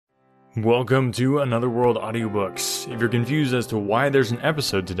Welcome to Another World Audiobooks. If you're confused as to why there's an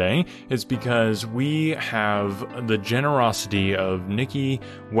episode today, it's because we have the generosity of Nikki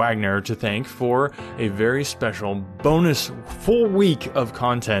Wagner to thank for a very special bonus full week of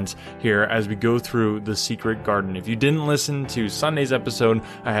content here as we go through The Secret Garden. If you didn't listen to Sunday's episode,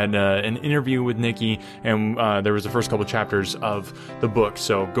 I had an interview with Nikki, and there was the first couple chapters of the book.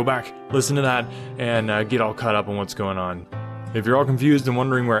 So go back, listen to that, and get all caught up on what's going on. If you're all confused and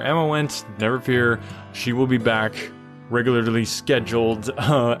wondering where Emma went, never fear, she will be back regularly scheduled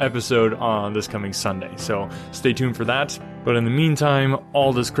episode on this coming Sunday. So stay tuned for that. But in the meantime,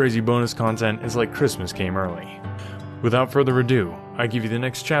 all this crazy bonus content is like Christmas came early. Without further ado, I give you the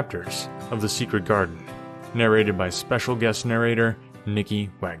next chapters of The Secret Garden, narrated by special guest narrator Nikki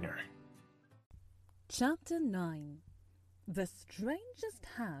Wagner. Chapter 9. The strangest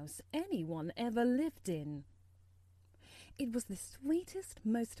house anyone ever lived in. It was the sweetest,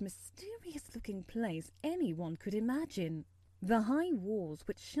 most mysterious-looking place anyone could imagine. The high walls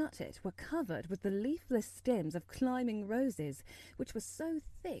which shut it were covered with the leafless stems of climbing roses, which were so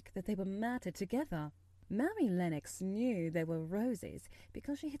thick that they were matted together. Mary Lennox knew they were roses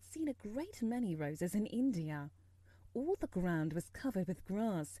because she had seen a great many roses in India. All the ground was covered with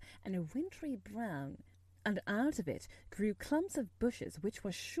grass and a wintry brown, and out of it grew clumps of bushes which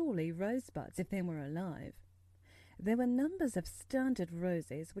were surely rosebuds if they were alive. There were numbers of stunted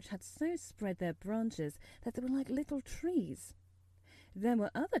roses which had so spread their branches that they were like little trees. There were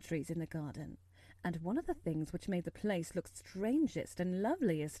other trees in the garden, and one of the things which made the place look strangest and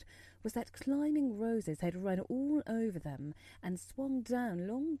loveliest was that climbing roses had run all over them and swung down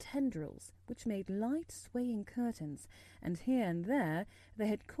long tendrils which made light swaying curtains, and here and there they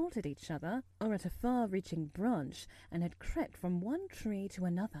had caught at each other or at a far-reaching branch and had crept from one tree to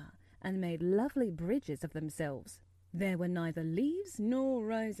another and made lovely bridges of themselves. There were neither leaves nor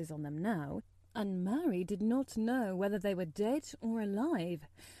roses on them now, and Mary did not know whether they were dead or alive,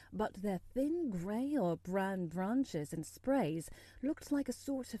 but their thin grey or brown branches and sprays looked like a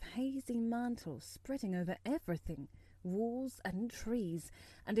sort of hazy mantle spreading over everything, walls and trees,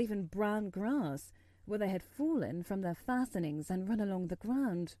 and even brown grass, where they had fallen from their fastenings and run along the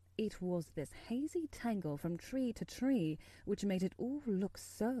ground. It was this hazy tangle from tree to tree which made it all look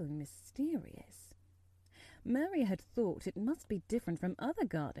so mysterious. Mary had thought it must be different from other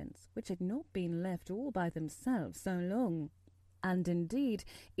gardens, which had not been left all by themselves so long. And indeed,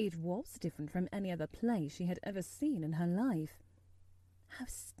 it was different from any other place she had ever seen in her life. "How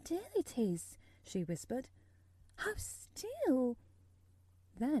still it is," she whispered. "How still!"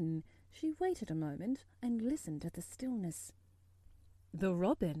 Then she waited a moment and listened to the stillness. The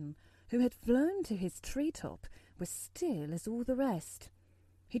robin, who had flown to his treetop, was still as all the rest.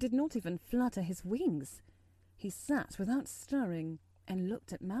 He did not even flutter his wings. He sat without stirring and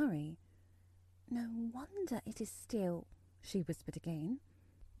looked at Mary. "No wonder it is still," she whispered again.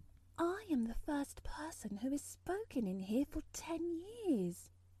 "I am the first person who has spoken in here for 10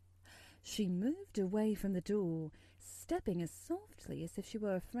 years. She moved away from the door, stepping as softly as if she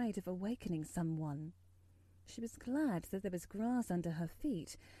were afraid of awakening someone. She was glad that there was grass under her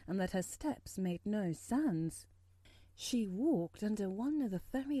feet and that her steps made no sounds. She walked under one of the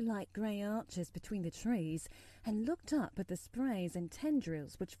very light grey arches between the trees and looked up at the sprays and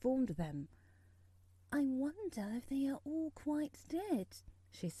tendrils which formed them. "I wonder if they are all quite dead,"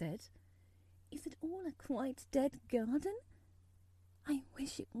 she said. "Is it all a quite dead garden? I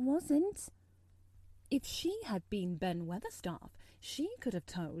wish it wasn't." If she had been Ben Weatherstaff, she could have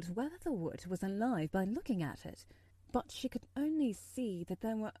told whether the wood was alive by looking at it, but she could only see that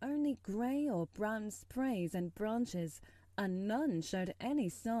there were only grey or brown sprays and branches, and none showed any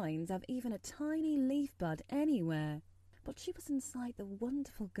signs of even a tiny leaf bud anywhere. But she was inside the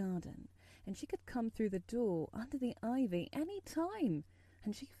wonderful garden, and she could come through the door under the ivy any time,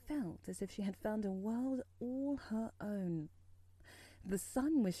 and she felt as if she had found a world all her own. The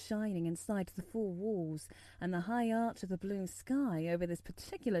sun was shining inside the four walls, and the high arch of the blue sky over this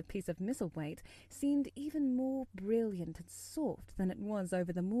particular piece of Misselthwaite seemed even more brilliant and soft than it was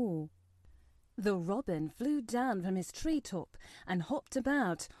over the moor. The robin flew down from his treetop and hopped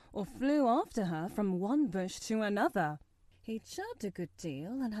about, or flew after her from one bush to another. He chirped a good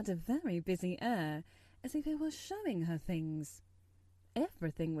deal and had a very busy air, as if he were showing her things.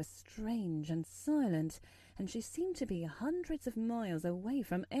 Everything was strange and silent, and she seemed to be hundreds of miles away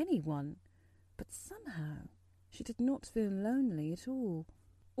from anyone. But somehow she did not feel lonely at all.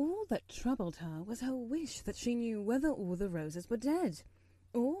 All that troubled her was her wish that she knew whether all the roses were dead,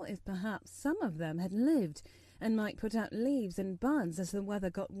 or if perhaps some of them had lived and might put out leaves and buds as the weather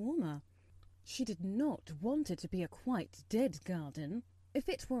got warmer. She did not want it to be a quite dead garden. If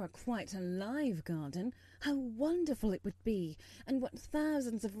it were a quite alive garden, how wonderful it would be, and what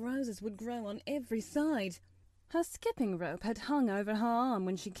thousands of roses would grow on every side. Her skipping rope had hung over her arm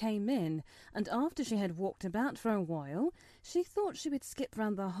when she came in, and after she had walked about for a while, she thought she would skip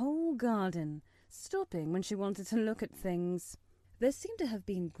round the whole garden, stopping when she wanted to look at things. There seemed to have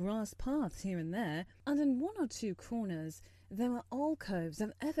been grass paths here and there, and in one or two corners there were alcoves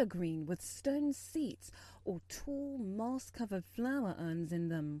of evergreen with stone seats or tall moss-covered flower urns in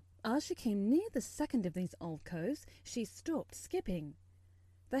them. As she came near the second of these alcoves, she stopped skipping.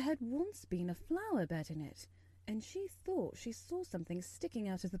 There had once been a flower bed in it, and she thought she saw something sticking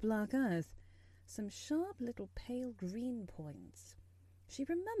out of the black earth, some sharp little pale green points. She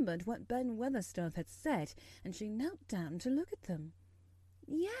remembered what Ben Weatherstaff had said, and she knelt down to look at them.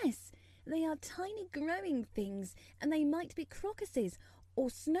 "Yes, they are tiny growing things, and they might be crocuses, or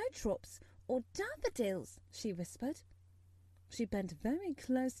snowdrops, or daffodils," she whispered. She bent very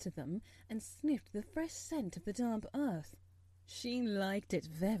close to them and sniffed the fresh scent of the damp earth. She liked it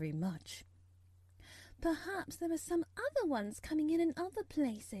very much. "Perhaps there are some other ones coming in other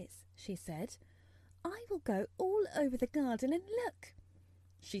places," she said. "I will go all over the garden and look."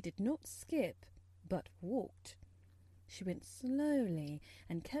 She did not skip, but walked. She went slowly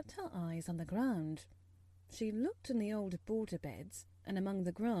and kept her eyes on the ground. She looked in the old border beds and among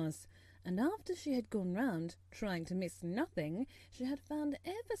the grass, and after she had gone round, trying to miss nothing, she had found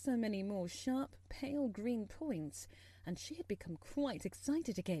ever so many more sharp, pale green points, and she had become quite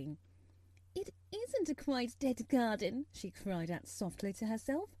excited again. "It isn't a quite dead garden," she cried out softly to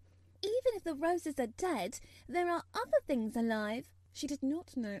herself. "Even if the roses are dead, there are other things alive." She did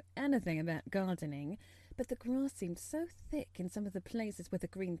not know anything about gardening, but the grass seemed so thick in some of the places where the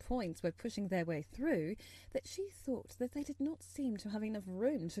green points were pushing their way through that she thought that they did not seem to have enough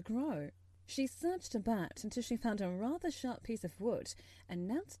room to grow. She searched about until she found a rather sharp piece of wood and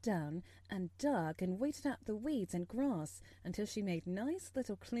knelt down and dug and weeded out the weeds and grass until she made nice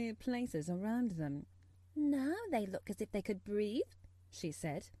little clear places around them. "Now they look as if they could breathe," she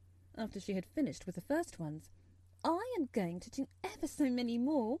said, after she had finished with the first ones. "I am going to do ever so many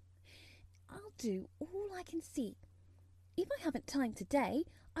more. I'll do all I can see. If I haven't time today,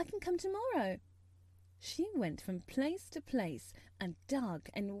 I can come tomorrow." She went from place to place and dug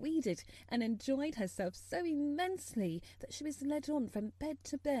and weeded and enjoyed herself so immensely that she was led on from bed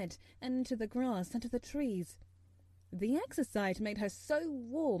to bed and into the grass under the trees. The exercise made her so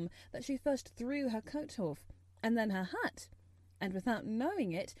warm that she first threw her coat off and then her hat, and without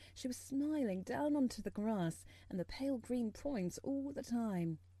knowing it, she was smiling down onto the grass and the pale green points all the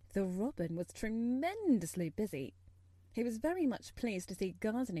time. The robin was tremendously busy. He was very much pleased to see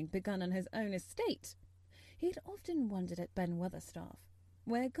gardening begun on his own estate. He had often wondered at Ben Weatherstaff,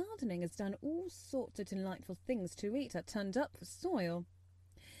 where gardening has done all sorts of delightful things to eat are turned up for soil.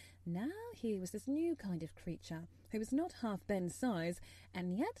 Now here was this new kind of creature, who was not half Ben's size,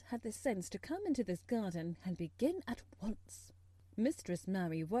 and yet had the sense to come into this garden and begin at once. Mistress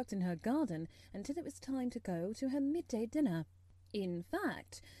Mary worked in her garden until it was time to go to her midday dinner. In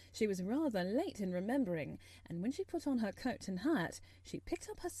fact, she was rather late in remembering, and when she put on her coat and hat, she picked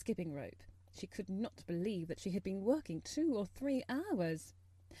up her skipping rope. She could not believe that she had been working 2 or 3 hours.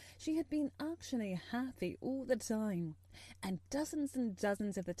 She had been actually happy all the time, and dozens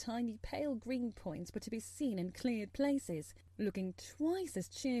of the tiny pale green points were to be seen in cleared places, looking twice as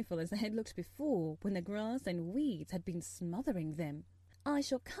cheerful as they had looked before when the grass and weeds had been smothering them. "I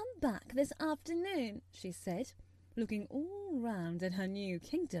shall come back this afternoon," she said, looking all round at her new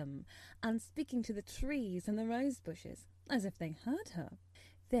kingdom and speaking to the trees and the rose bushes as if they heard her.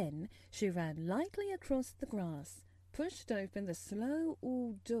 Then she ran lightly across the grass, pushed open the slow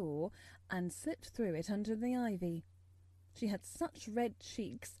old door and slipped through it under the ivy. She had such red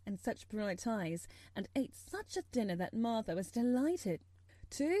cheeks and such bright eyes, and ate such a dinner that Martha was delighted.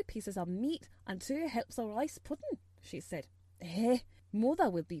 "2 pieces of meat and 2 helps of rice pudding," she said. Mother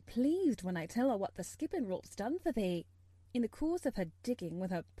will be pleased when I tell her what the skipping rope's done for thee." In the course of her digging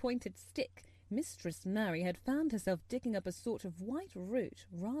with her pointed stick, Mistress Mary had found herself digging up a sort of white root,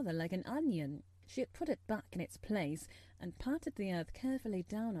 rather like an onion. She had put it back in its place and patted the earth carefully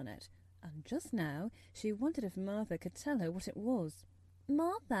down on it, and just now she wondered if Martha could tell her what it was.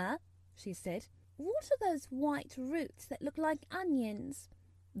 "Martha," she said, "what are those white roots that look like onions?"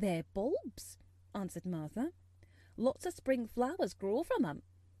 "They're bulbs," answered Martha. "Lots of spring flowers grow from 'em.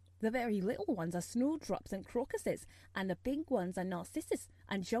 The very little ones are snowdrops and crocuses, and the big ones are narcissus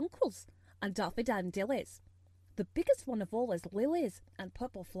and jonquils and daffodils. The biggest one of all is lilies and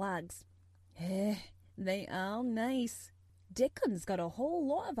purple flags. They are nice. Dickon's got a whole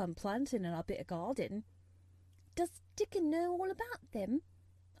lot of 'em planted in our bit of garden." "Does Dickon know all about them?"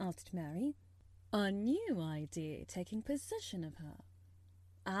 asked Mary, a new idea taking possession of her.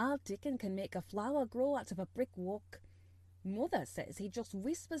 "Our Dickon can make a flower grow out of a brick walk. Mother says he just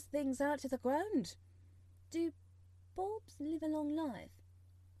whispers things out to the ground." "Do bulbs live a long life?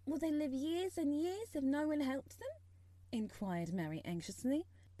 Will they live years and years if no one helps them?" inquired Mary anxiously.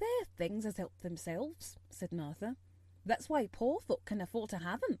 "They're things as help themselves," said Martha. "That's why poor folk can afford to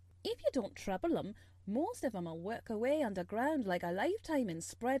have 'em. If you don't trouble 'em, most of 'em'll work away underground like a lifetime and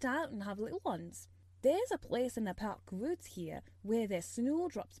spread out and have little ones. There's a place in the park woods here where there's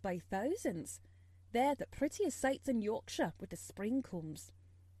snowdrops by thousands. They're the prettiest sights in Yorkshire with the spring comes.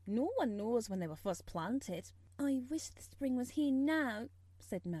 No one knows when they were first planted." "I wish the spring was here now,"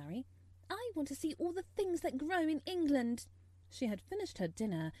 said Mary. "I want to see all the things that grow in England." She had finished her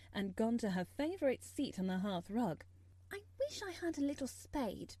dinner and gone to her favourite seat on the hearth rug. "I wish I had a little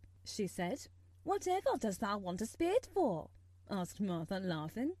spade," she said. "Whatever does thou want a spade for?" asked Martha,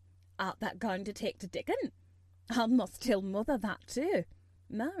 laughing. "Art thou going to take to Dickon? I must tell Mother that too."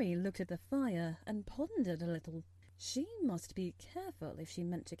 Mary looked at the fire and pondered a little. She must be careful if she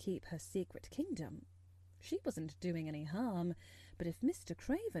meant to keep her secret kingdom. She wasn't doing any harm, but if Mr.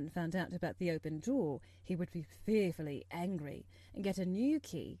 Craven found out about the open door, he would be fearfully angry and get a new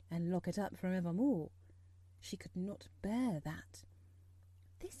key and lock it up forevermore. She could not bear that.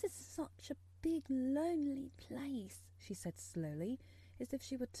 "This is such a big, lonely place," she said slowly, as if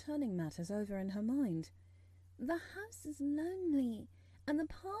she were turning matters over in her mind. "The house is lonely, and the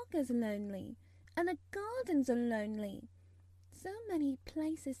park is lonely, and the gardens are lonely. So many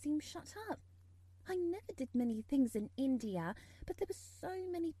places seem shut up. I never did many things in India, but there were so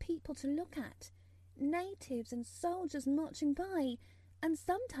many people to look at. Natives and soldiers marching by, and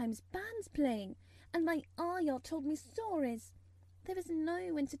sometimes bands playing, and my ayah told me stories. There is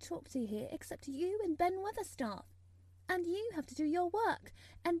no one to talk to here except you and Ben Weatherstaff. And you have to do your work,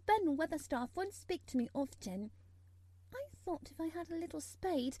 and Ben Weatherstaff won't speak to me often. I thought if I had a little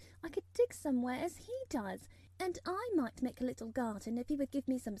spade, I could dig somewhere as he does, and I might make a little garden if he would give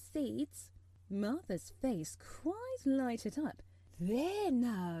me some seeds." Martha's face quite lighted up. "There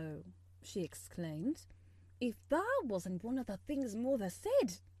now," she exclaimed. "If that wasn't one of the things Mother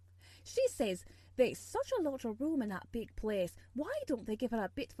said! She says there's such a lot of room in that big place, why don't they give her a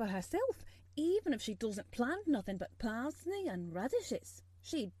bit for herself, even if she doesn't plant nothing but parsley and radishes?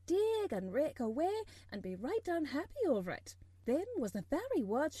 She'd dig and rake away and be right down happy over it. Them was the very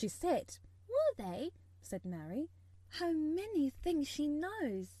words she said." "Were they?" said Mary. "How many things she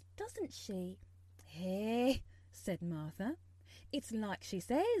knows, doesn't she?" "Hey," said Martha. "It's like she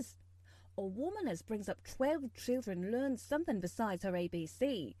says. A woman as brings up 12 children learns something besides her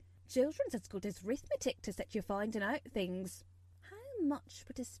ABC. Children's as good as arithmetic to set you finding out things." "How much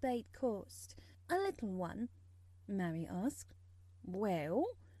would a spade cost? A little one?" Mary asked. "Well,"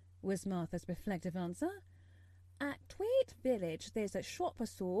 was Martha's reflective answer, "at Tweed village there's a shop or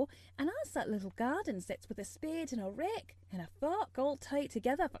so, and as that little garden sits with a spade and a rake and a fork all tied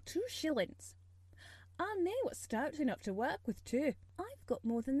together for 2 shillings. I know what's stout enough to work with too." "I've got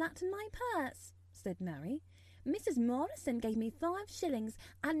more than that in my purse," said Mary. "Mrs. Morrison gave me 5 shillings,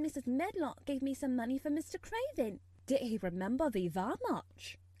 and Mrs. Medlock gave me some money for Mr. Craven." "Did he remember thee that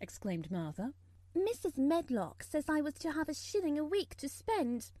much?" exclaimed Martha. "Mrs. Medlock says I was to have a shilling a week to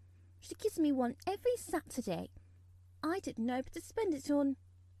spend. She gives me one every Saturday. I didn't know what to spend it on."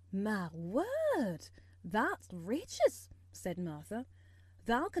 "My word, that's riches," said Martha.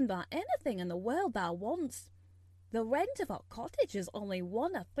 "Thou can buy anything in the world thou wants. The rent of our cottage is only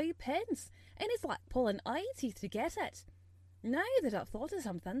 1 or 3 pence, and it's like pulling 80 to get it. Now that I've thought of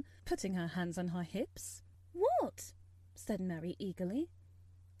something," putting her hands on her hips. "What?" said Mary eagerly.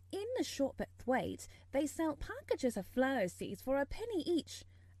 "In the shop at Thwaite they sell packages of flower seeds for a penny each,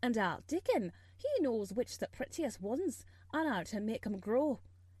 and our Dickon, he knows which the prettiest ones, and how to make 'em grow.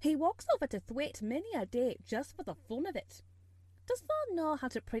 He walks over to Thwaite many a day just for the fun of it. Dost thou know how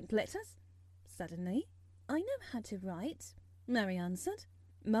to print letters?" "Suddenly. I know how to write," Mary answered.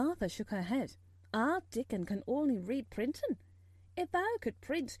 Martha shook her head. "Our Dickon can only read printing. If thou could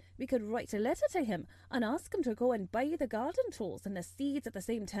print, we could write a letter to him and ask him to go and buy the garden tools and the seeds at the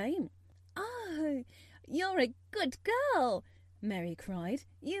same time." "Oh, you're a good girl," Mary cried.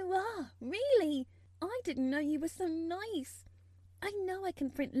 "You are, really. I didn't know you were so nice. I know I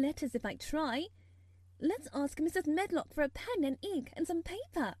can print letters if I try. Let's ask Mrs. Medlock for a pen and ink and some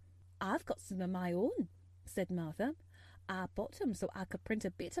paper." "I've got some of my own," said Martha. "I bought 'em so I could print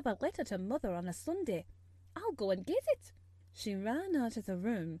a bit of a letter to Mother on a Sunday. I'll go and get it." She ran out of the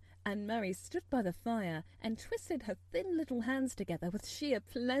room, and Mary stood by the fire and twisted her thin little hands together with sheer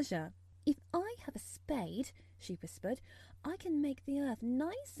pleasure. "If I have a spade," she whispered. "I can make the earth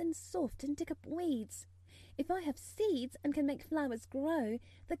nice and soft and dig up weeds. If I have seeds and can make flowers grow,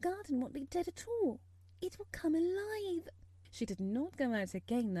 the garden won't be dead at all. It will come alive." She did not go out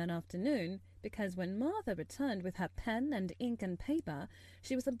again that afternoon, because when Martha returned with her pen and ink and paper,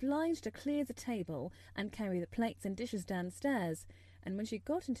 she was obliged to clear the table and carry the plates and dishes downstairs, and when she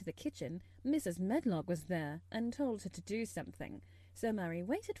got into the kitchen, Mrs. Medlock was there and told her to do something. So Mary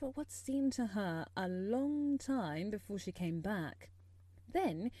waited for what seemed to her a long time before she came back.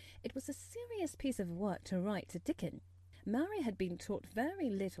 Then it was a serious piece of work to write to Dickon. Mary had been taught very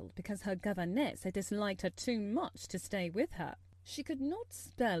little because her governess had disliked her too much to stay with her. She could not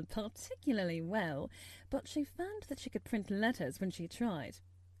spell particularly well, but she found that she could print letters when she tried.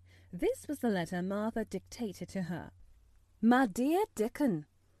 This was the letter Martha dictated to her. "My dear Dickon,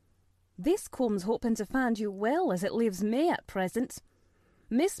 this comes hoping to find you well as it leaves me at present.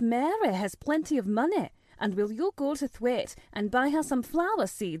 Miss Mary has plenty of money, and will you go to Thwaite and buy her some flower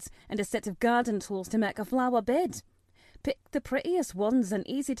seeds and a set of garden tools to make a flower bed? Pick the prettiest ones and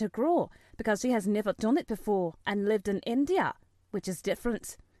easy to grow, because she has never done it before and lived in India, which is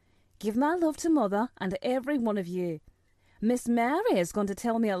different. Give my love to Mother and every one of you. Miss Mary is going to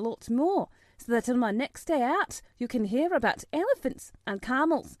tell me a lot more, so that on my next day out you can hear about elephants and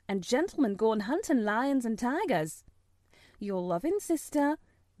camels and gentlemen going hunting lions and tigers. Your loving sister,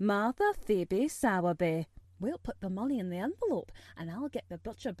 Martha Phoebe Sowerby." "We'll put the money in the envelope, and I'll get the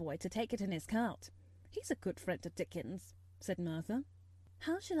butcher boy to take it in his cart. He's a good friend of Dickon's," said Martha.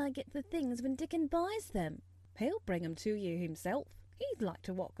 "How shall I get the things when Dickon buys them?" "He'll bring 'em to you himself. He'd like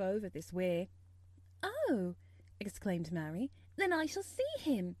to walk over this way." "Oh!" exclaimed Mary. "Then I shall see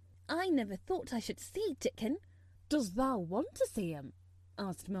him. I never thought I should see Dickon." "Does thou want to see him?"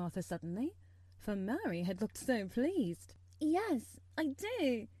 asked Martha suddenly, for Mary had looked so pleased. "Yes, I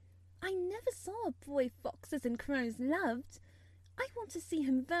do. I never saw a boy foxes and crows loved. I want to see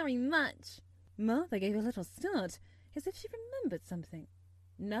him very much." Martha gave a little start, as if she remembered something.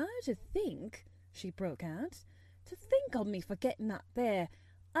 "Now to think," she broke out, "to think of me forgetting that there,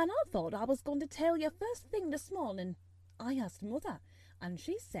 and I thought I was going to tell you first thing this morning. I asked Mother, and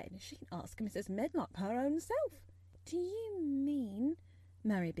she said she'd ask Mrs. Medlock her own self." "Do you mean—"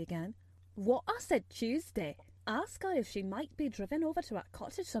 Mary began. "What I said Tuesday. Ask her if she might be driven over to our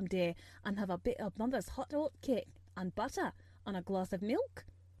cottage some day and have a bit of Mother's hot oat cake and butter and a glass of milk."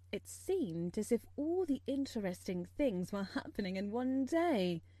 It seemed as if all the interesting things were happening in one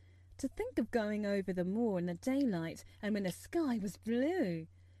day. To think of going over the moor in the daylight and when the sky was blue.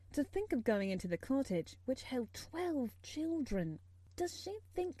 To think of going into the cottage, which held 12 children. "Does she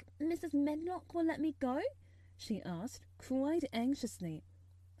think Mrs. Medlock will let me go?" she asked, quite anxiously.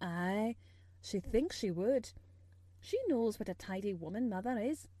 "Aye, she thinks she would. She knows what a tidy woman Mother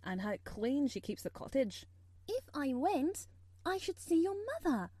is, and how clean she keeps the cottage." "If I went, I should see your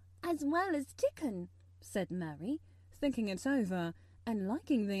mother, as well as Dickon," said Mary, thinking it over and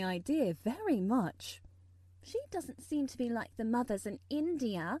liking the idea very much. "She doesn't seem to be like the mothers in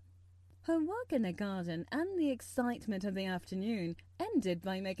India." Her work in the garden and the excitement of the afternoon ended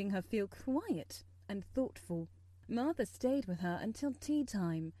by making her feel quiet and thoughtful. Martha stayed with her until tea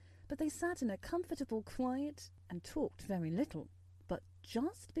time, but they sat in a comfortable quiet and talked very little. But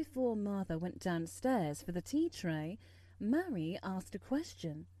just before Martha went downstairs for the tea tray, Mary asked a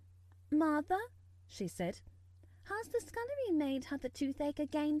question. "Martha," she said, "has the scullery maid had the toothache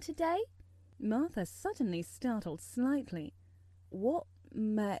again today?" Martha suddenly startled slightly. "What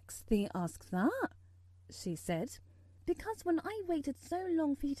makes thee ask that?" she said. "Because when I waited so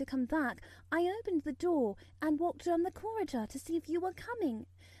long for you to come back, I opened the door and walked down the corridor to see if you were coming,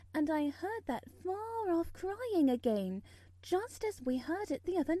 and I heard that far-off crying again, just as we heard it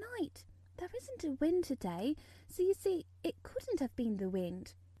the other night. There isn't a wind today, so you see it couldn't have been the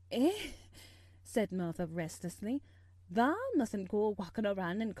wind." "Eh?" said Martha restlessly. "Thou mustn't go walking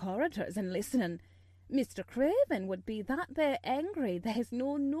around in corridors and listening. Mr. Craven would be that there angry there's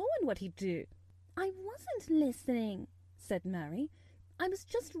no knowing what he'd do." "I wasn't listening," said Mary. "I was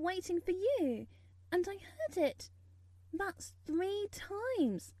just waiting for you, and I heard it. That's 3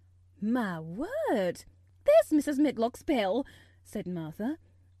 times. My word! There's Mrs. Medlock's bell," said Martha,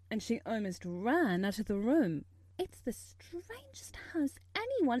 and she almost ran out of the room. "It's the strangest house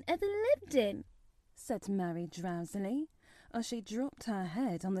anyone ever lived in," said Mary drowsily, as she dropped her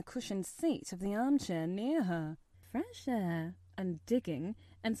head on the cushioned seat of the armchair near her. Fresh air and digging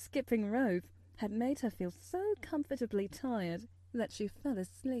and skipping rope had made her feel so comfortably tired that she fell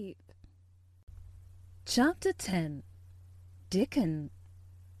asleep. Chapter 10. Dickon.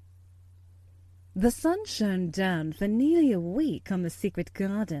 The sun shone down for nearly a week on the secret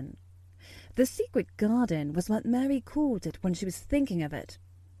garden. The secret garden was what Mary called it when she was thinking of it.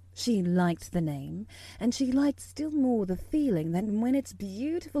 She liked the name, and she liked still more the feeling that when its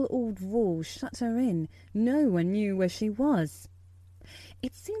beautiful old walls shut her in, no one knew where she was.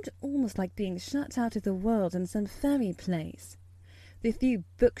 It seemed almost like being shut out of the world in some fairy place. The few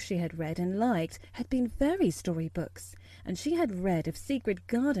books she had read and liked had been fairy story books, and she had read of secret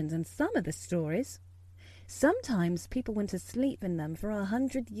gardens in some of the stories. Sometimes people went to sleep in them for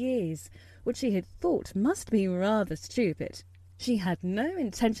 100 years, which she had thought must be rather stupid. She had no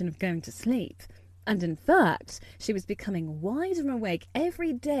intention of going to sleep, and in fact she was becoming wider awake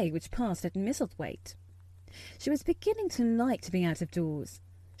every day which passed at Misselthwaite. She was beginning to like to be out of doors.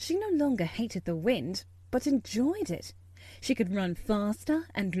 She no longer hated the wind, but enjoyed it. She could run faster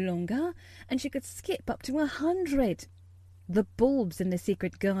and longer, and she could skip up to 100. The bulbs in the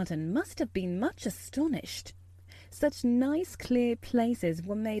secret garden must have been much astonished. Such nice clear places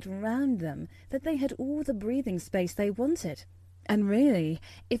were made round them that they had all the breathing space they wanted. And really,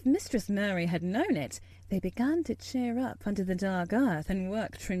 if Mistress Mary had known it, they began to cheer up under the dark earth and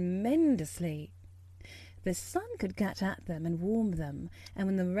work tremendously. The sun could get at them and warm them, and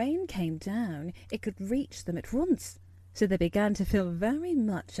when the rain came down, it could reach them at once, so they began to feel very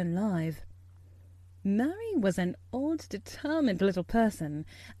much alive. Mary was an odd, determined little person,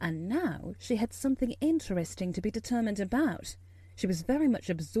 and now she had something interesting to be determined about. She was very much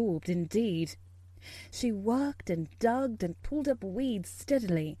absorbed indeed. She worked and dug and pulled up weeds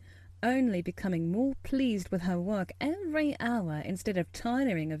steadily, only becoming more pleased with her work every hour instead of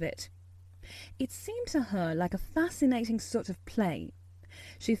tiring of it. It seemed to her like a fascinating sort of play.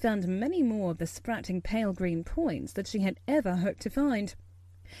 She found many more of the sprouting pale green points than she had ever hoped to find.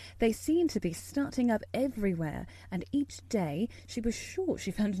 They seemed to be starting up everywhere, and each day she was sure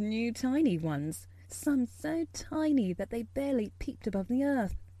she found new tiny ones, some so tiny that they barely peeped above the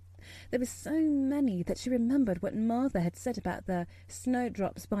earth. There were so many that she remembered what Martha had said about the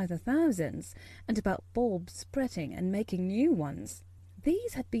snowdrops by the thousands, and about bulbs spreading and making new ones.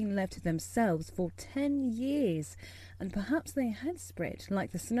 These had been left to themselves for 10 years, and perhaps they had spread,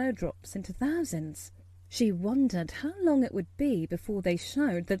 like the snowdrops, into thousands. She wondered how long it would be before they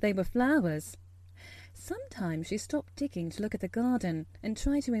showed that they were flowers. Sometimes she stopped digging to look at the garden and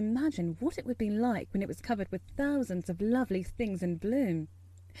tried to imagine what it would be like when it was covered with thousands of lovely things in bloom.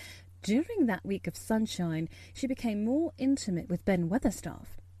 During that week of sunshine, she became more intimate with Ben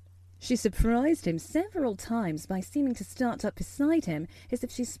Weatherstaff. She surprised him several times by seeming to start up beside him as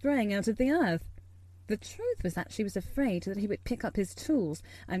if she sprang out of the earth. The truth was that she was afraid that he would pick up his tools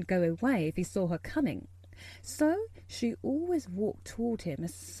and go away if he saw her coming. So she always walked toward him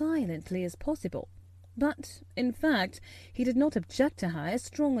as silently as possible. But, in fact, he did not object to her as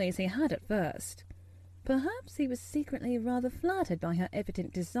strongly as he had at first. Perhaps he was secretly rather flattered by her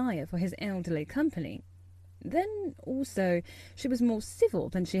evident desire for his elderly company. Then, also, she was more civil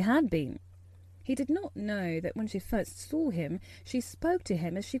than she had been. He did not know that when she first saw him, she spoke to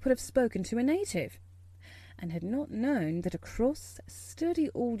him as she would have spoken to a native, and had not known that a cross, sturdy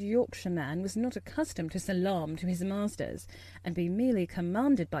old Yorkshireman was not accustomed to salaam to his masters, and be merely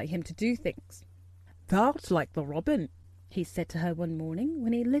commanded by him to do things. "Thou'rt like the robin," he said to her one morning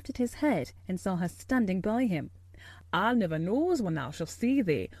when he lifted his head and saw her standing by him. "I never knows when I shall see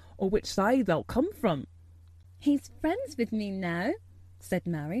thee, or which side thou'll come from." "He's friends with me now," said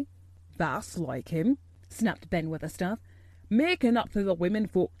Mary. "That's like him," snapped Ben Weatherstaff, "making up to the women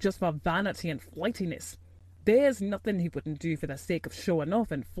folk just for vanity and flightiness. There's nothing he wouldn't do for the sake of showing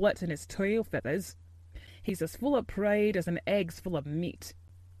off and flirting his tail feathers. He's as full of pride as an egg's full of meat."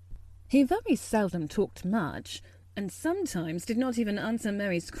 He very seldom talked much, and sometimes did not even answer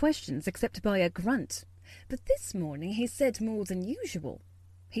Mary's questions except by a grunt. But this morning he said more than usual.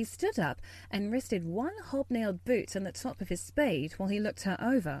 He stood up and rested one hobnailed boot on the top of his spade while he looked her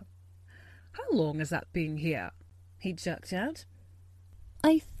over. "How long has that been here?" he jerked out.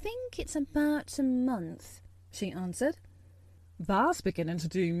 "I think it's about a month," she answered. "That's beginning to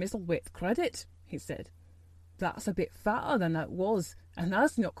do Misselthwaite credit," he said. "That's a bit fatter than that was, and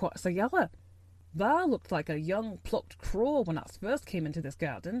that's not quite so yellow. That looked like a young plucked crow when I first came into this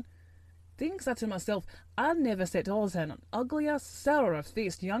garden. Thinks I to myself, I never set eyes on an uglier,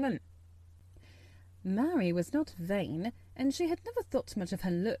 sourer-faced young'un." Mary was not vain, and she had never thought much of her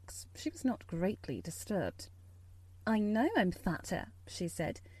looks. She was not greatly disturbed. "I know I'm fatter," she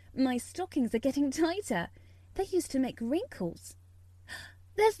said. "My stockings are getting tighter. They used to make wrinkles.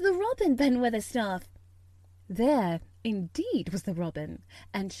 There's the robin, Ben Weatherstaff." There, indeed, was the robin,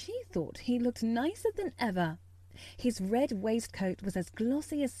 and she thought he looked nicer than ever. His red waistcoat was as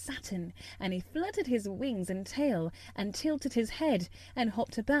glossy as satin, and he fluttered his wings and tail, and tilted his head, and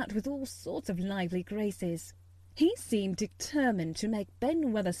hopped about with all sorts of lively graces. He seemed determined to make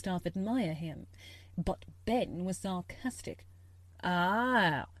Ben Weatherstaff admire him, but Ben was sarcastic.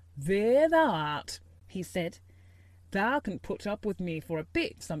 "Ah, there thou art," he said. "Thou can put up with me for a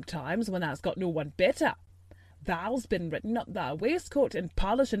bit sometimes when thou's got no one better. Thou's been written up thy waistcoat and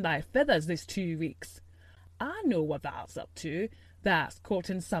polishing thy feathers this 2 weeks. I know what thou's up to. Thou's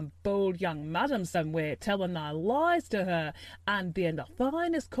courting some bold young madam somewhere, telling thy lies to her, and being the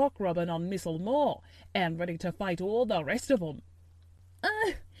finest cock-robin on Missel Moor, and ready to fight all the rest of 'em."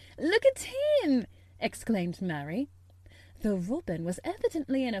 "Oh, look at him!" exclaimed Mary. The robin was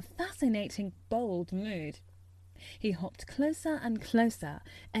evidently in a fascinating, bold mood. He hopped closer and closer,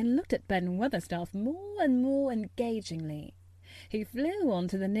 and looked at Ben Weatherstaff more and more engagingly. He flew on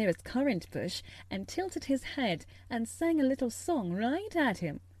to the nearest currant bush, and tilted his head, and sang a little song right at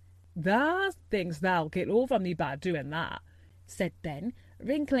him. "Thou thinks thou'll get over me by doing that," said Ben,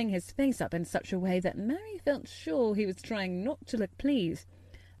 wrinkling his face up in such a way that Mary felt sure he was trying not to look pleased.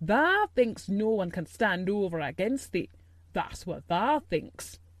 "Thou thinks no one can stand over against thee. That's what thou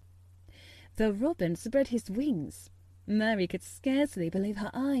thinks." The robin spread his wings. Mary could scarcely believe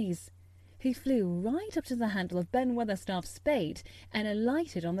her eyes. He flew right up to the handle of Ben Weatherstaff's spade and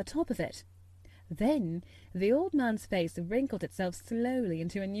alighted on the top of it. Then the old man's face wrinkled itself slowly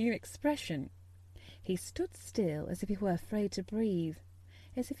into a new expression. He stood still as if he were afraid to breathe,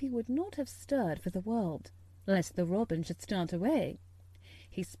 as if he would not have stirred for the world, lest the robin should start away.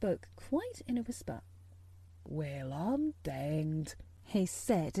 He spoke quite in a whisper. "Well, I'm danged," he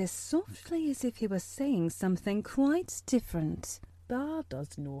said, as softly as if he were saying something quite different. "Thou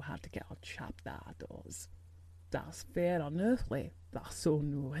does know how to get a chap, thou does. That's fair unearthly, that's so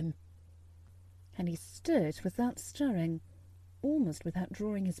knowing." And he stood without stirring, almost without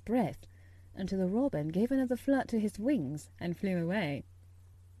drawing his breath, until the robin gave another flirt to his wings and flew away.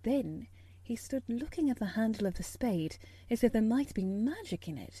 Then he stood looking at the handle of the spade as if there might be magic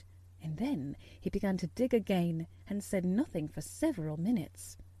in it, and then he began to dig again and said nothing for several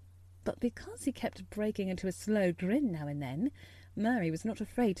minutes. But because he kept breaking into a slow grin now and then, Mary was not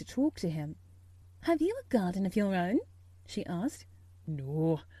afraid to talk to him. "Have you a garden of your own?" she asked.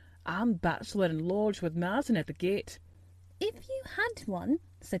 "No, I'm bachelor and lodge with Martin at the gate." "If you had one,"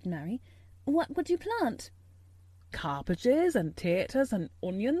 said Mary, "what would you plant?" "Cabbages and taters and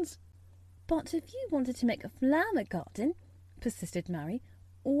onions." "But if you wanted to make a flower garden," persisted Mary,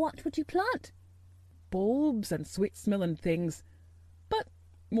 "what would you plant?" "Bulbs and sweet-smelling things, but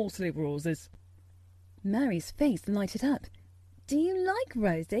mostly roses." Mary's face lighted up. "Do you like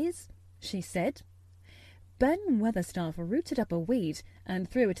roses?" she said. Ben Weatherstaff rooted up a weed and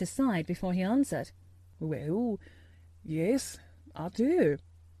threw it aside before he answered. "Well, yes, I do.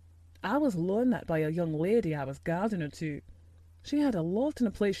 I was learned that by a young lady I was gardener to. She had a lot in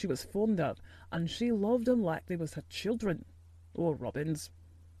a place she was fond of, and she loved 'em like they was her children, or robins.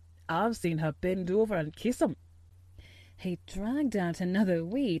 I've seen her bend over and kiss 'em." He dragged out another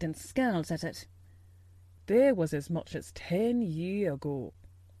weed and scowled at it. "There was as much as 10 years ago."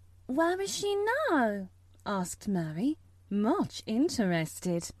 "Where is she now?" asked Mary, much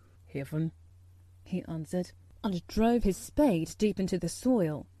interested. "Heaven," he answered, and drove his spade deep into the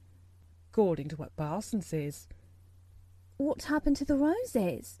soil. "According to what Parson says." "What happened to the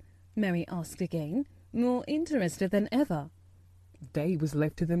roses?" Mary asked again, more interested than ever. "They was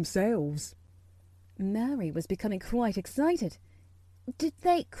left to themselves." Mary was becoming quite excited. "Did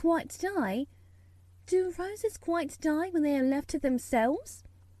they quite die? Do roses quite die when they are left to themselves?"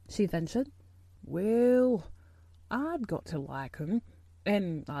 she ventured. "Well, I'd got to like 'em,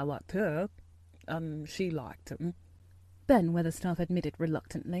 and I liked her, and she liked 'em." Ben Weatherstaff admitted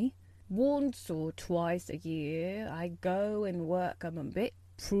reluctantly. "Once or twice a year I go and work 'em a bit,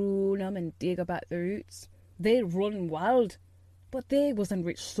 prune 'em and dig about the roots. They run wild, but there wasn't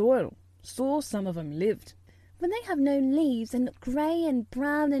rich soil, so some of 'em lived." "When they have no leaves and look grey and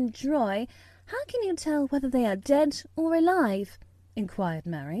brown and dry, how can you tell whether they are dead or alive?" inquired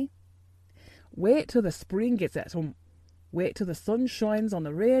Mary. "Wait till the spring gets at 'em. Wait till the sun shines on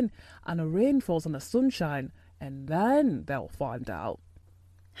the rain, and the rain falls on the sunshine, and then they'll find out."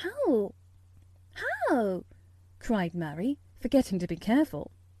 "How? How?" cried Mary, forgetting to be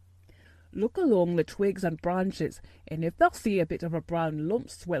careful. "Look along the twigs and branches, and if they'll see a bit of a brown lump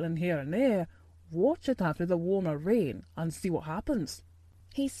swelling here and there, watch it after the warmer rain and see what happens."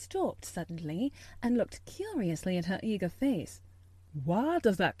 He stopped suddenly and looked curiously at her eager face. "Why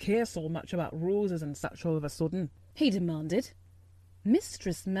does that care so much about roses and such all of a sudden?" he demanded.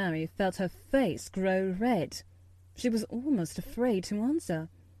 Mistress Mary felt her face grow red. She was almost afraid to answer.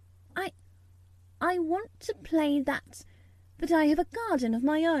 I want to play that, but I have a garden of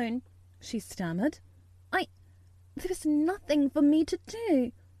my own, she stammered. There is nothing for me to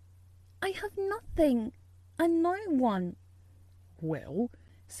do. I have nothing, and no one. Well,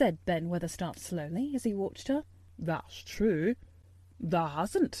 said Ben Weatherstaff slowly as he watched her. that's true. There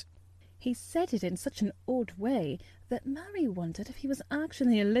hasn't. He said it in such an odd way that Mary wondered if he was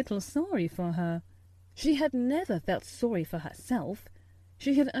actually a little sorry for her. She had never felt sorry for herself.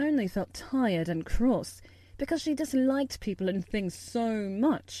 She had only felt tired and cross because she disliked people and things so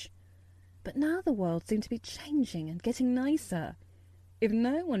much. But now the world seemed to be changing and getting nicer. If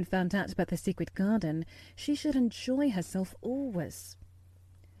no one found out about the secret garden, she should enjoy herself always.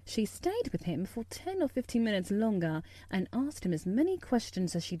 She stayed with him for 10 or 15 minutes longer and asked him as many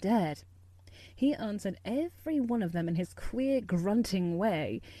questions as she dared. He answered every one of them in his queer, grunting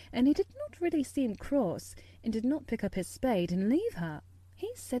way, and he did not really seem cross and did not pick up his spade and leave her.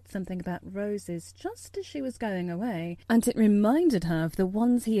 He said something about roses just as she was going away, and it reminded her of the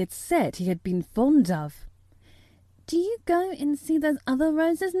ones he had said he had been fond of. "Do you go and see those other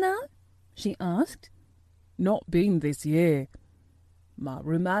roses now?" she asked. Not been this year. My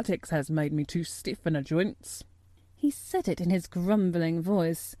rheumatics has made me too stiff in the joints. He said it in his grumbling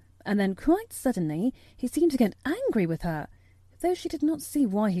voice, and then quite suddenly he seemed to get angry with her, though she did not see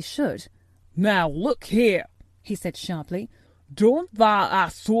why he should. Now look here, he said sharply. Don't thou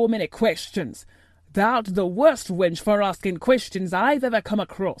ask so many questions. Thou'rt the worst wench for asking questions I've ever come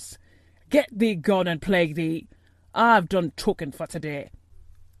across. Get thee gone and plague thee. I've done talking for today.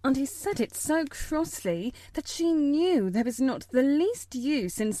 And he said it so crossly that she knew there was not the least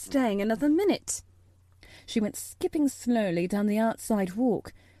use in staying another minute. She went skipping slowly down the outside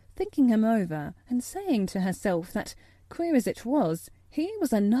walk, thinking him over and saying to herself that, queer as it was, he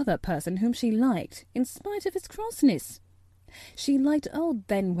was another person whom she liked, in spite of his crossness. She liked old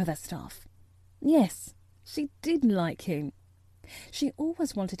Ben Weatherstaff. Yes, she did like him. She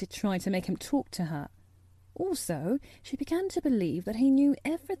always wanted to try to make him talk to her. Also, she began to believe that he knew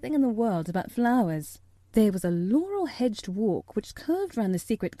everything in the world about flowers. There was a laurel-hedged walk which curved round the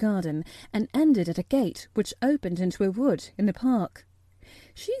secret garden and ended at a gate which opened into a wood in the park.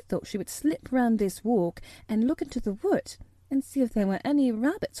 She thought she would slip round this walk and look into the wood and see if there were any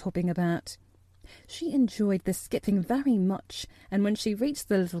rabbits hopping about. She enjoyed the skipping very much, and when she reached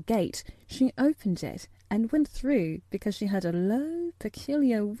the little gate, she opened it and went through because she heard a low,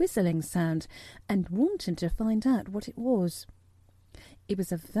 peculiar whistling sound and wanted to find out what it was. It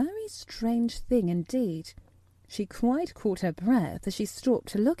was a very strange thing indeed. She quite caught her breath as she stopped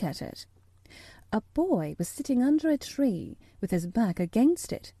to look at it. A boy was sitting under a tree with his back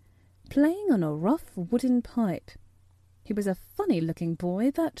against it, playing on a rough wooden pipe. He was a funny-looking boy,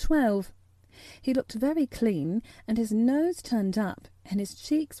 about 12. He looked very clean, and his nose turned up, and his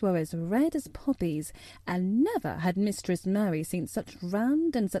cheeks were as red as poppies, and never had Mistress Mary seen such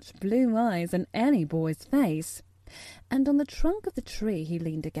round and such blue eyes in any boy's face. And on the trunk of the tree he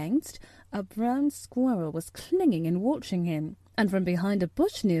leaned against, a brown squirrel was clinging and watching him, and from behind a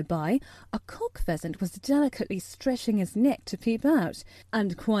bush nearby, a cock-pheasant was delicately stretching his neck to peep out,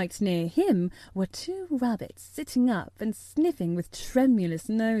 and quite near him were 2 rabbits sitting up and sniffing with tremulous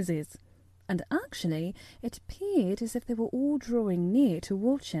noses. And actually it appeared as if they were all drawing near to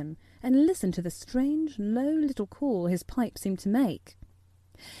watch him and listen to the strange, low little call his pipe seemed to make.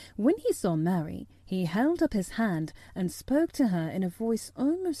 When he saw Mary, he held up his hand and spoke to her in a voice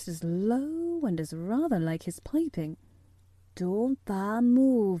almost as low and as rather like his piping. "Don't thou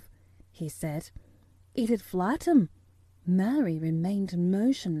move," he said. "It'd flat 'em." Mary remained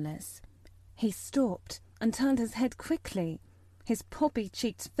motionless. He stopped and turned his head quickly, his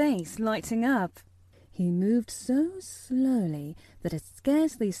poppy-cheeked face lighting up. He moved so slowly that it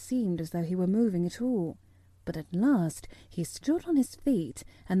scarcely seemed as though he were moving at all. But at last he stood on his feet,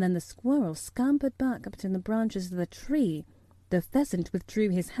 and then the squirrel scampered back up between the branches of the tree. The pheasant withdrew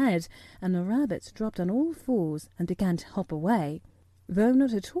his head, and the rabbits dropped on all fours and began to hop away, though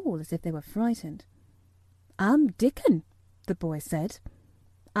not at all as if they were frightened. "I'm Dickon," the boy said.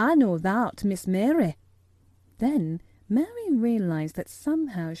 "I know thou'rt Miss Mary." Then Mary realized that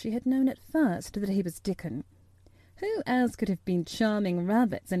somehow she had known at first that he was Dickon. Who else could have been charming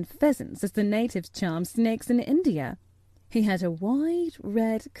rabbits and pheasants as the natives charm snakes in India? He had a wide,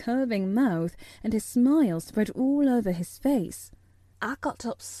 red, curving mouth, and his smile spread all over his face. "I got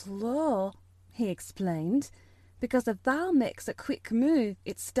up slow," he explained, "because if thou makes a quick move,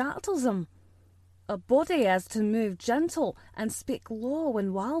 it startles 'em. A body has to move gentle and speak low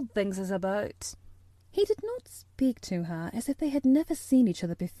when wild things is about." He did not speak to her as if they had never seen each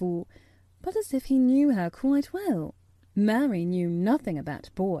other before, but as if he knew her quite well. Mary knew nothing about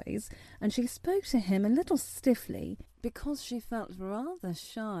boys, and she spoke to him a little stiffly because she felt rather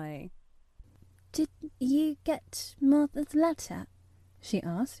shy. "Did you get Mother's letter?" she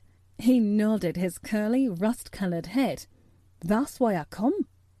asked. He nodded his curly, rust-coloured head. "That's why I come."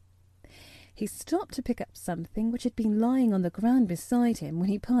 He stopped to pick up something which had been lying on the ground beside him when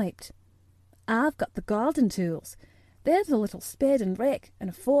he piped. "I've got the garden tools. There's a little spade and rake and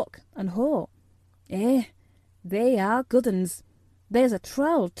a fork and hoe. They are good uns. There's a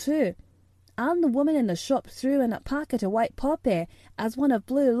trowel too. And the woman in the shop threw in a packet of white poppy as one of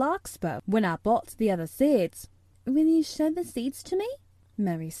blue larkspur when I bought the other seeds." "Will you show the seeds to me?"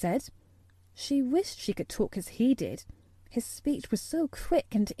 Mary said. She wished she could talk as he did. His speech was so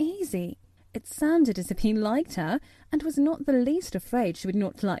quick and easy. It sounded as if he liked her and was not the least afraid she would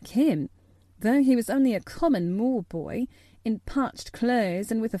not like him, though he was only a common moor boy, in patched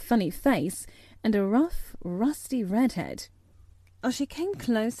clothes and with a funny face, and a rough, rusty redhead. As she came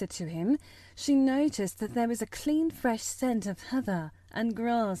closer to him, she noticed that there was a clean, fresh scent of heather and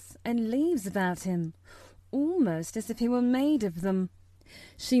grass and leaves about him, almost as if he were made of them.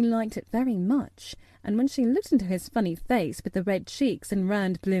 She liked it very much, and when she looked into his funny face with the red cheeks and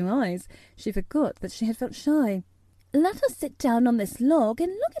round blue eyes, she forgot that she had felt shy. "Let us sit down on this log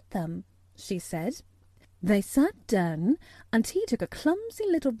and look at them," she said. They sat down, and he took a clumsy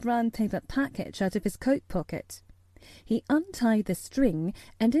little brown paper package out of his coat pocket. He untied the string,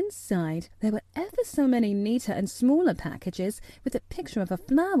 and inside there were ever so many neater and smaller packages with a picture of a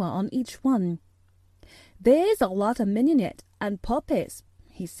flower on each one. "There's a lot of mignonette and poppies,"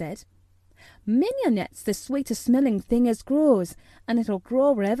 he said. "Mignonette's the sweetest smelling thing as grows, and it'll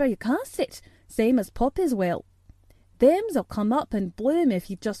grow wherever you cast it, same as poppies will. Thems'll come up and bloom if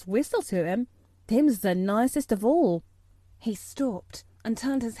you just whistle to 'em. Them's the nicest of all." He stopped and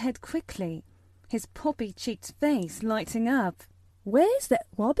turned his head quickly, his poppy-cheeked face lighting up. "Where's that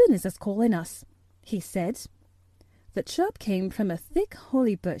robin is calling us?" he said. The chirp came from a thick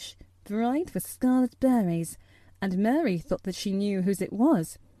holly bush, bright with scarlet berries, and Mary thought that she knew whose it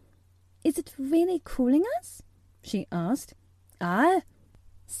was. "Is it really calling us?" she asked. "Aye,"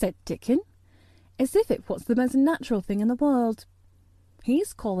 said Dickon, as if it was the most natural thing in the world.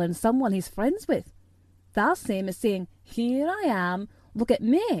 "He's calling someone he's friends with. That's same as saying, 'Here I am, look at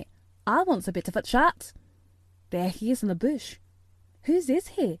me, I want a bit of a chat.' There he is in the bush." "Whose is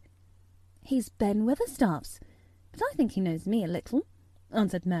he?" "He's Ben Weatherstaff's, but I think he knows me a little,"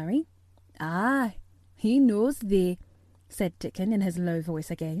 answered Mary. "Aye, he knows thee," said Dickon in his low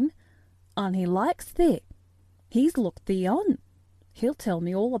voice again, "and he likes thee. He's looked thee on. He'll tell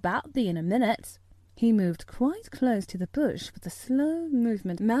me all about thee in a minute." He moved quite close to the bush with the slow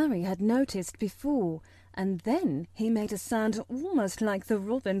movement Mary had noticed before, and then he made a sound almost like the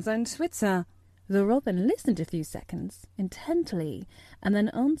robin's own twitter. The robin listened a few seconds, intently, and then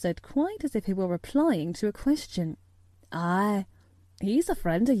answered quite as if he were replying to a question. "Aye, he's a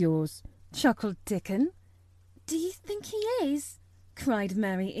friend of yours," chuckled Dickon. "Do you think he is?" cried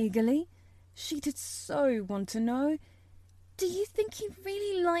Mary eagerly. She did so want to know. "Do you think he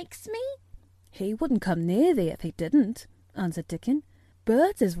really likes me?" "He wouldn't come near thee if he didn't," answered Dickon.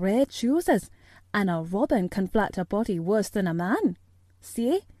 "Birds is rare choosers, and a robin can flat a body worse than a man.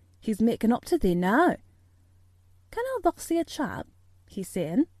 See, he's making up to thee now. Can I thus see a chap?" he's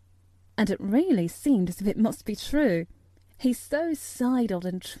saying. And it really seemed as if it must be true. He so sidled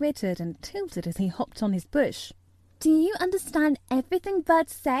and twittered and tilted as he hopped on his bush. "Do you understand everything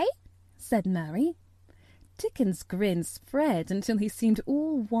birds say?" said Mary. Dickon's grin spread until he seemed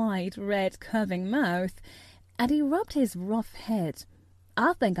all wide, red, curving mouth, and he rubbed his rough head.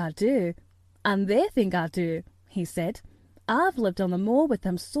 "I think I do, and they think I do," he said. "I've lived on the moor with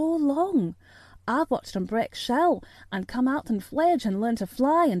them so long. I've watched them break shell and come out and fledge and learn to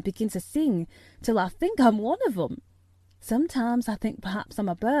fly and begin to sing, till I think I'm one of them. Sometimes I think perhaps I'm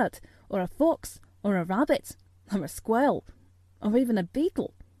a bird, or a fox, or a rabbit, or a squirrel, or even a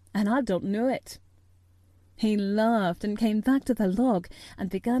beetle, and I don't know it." He laughed and came back to the log and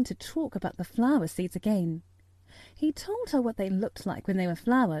began to talk about the flower seeds again. He told her what they looked like when they were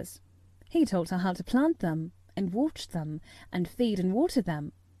flowers. He told her how to plant them, and watch them, and feed and water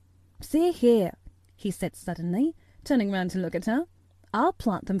them. "See here," he said suddenly, turning round to look at her. "I'll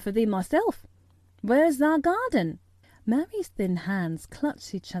plant them for thee myself. Where's thy garden?" Mary's thin hands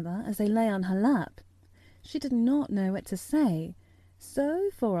clutched each other as they lay on her lap. She did not know what to say, so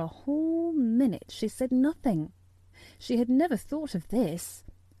for a whole minute she said nothing. She had never thought of this.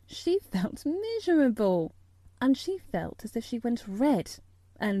 She felt miserable, and she felt as if she went red,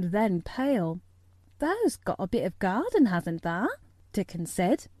 and then pale. "Thou's got a bit of garden, hasn't thou?" Dickon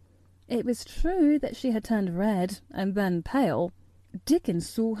said. It was true that she had turned red and then pale. Dickon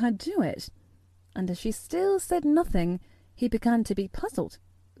saw her do it, and as she still said nothing, he began to be puzzled.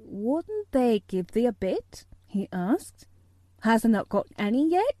 "Wouldn't they give thee a bit?" he asked. "Hasn't thou got any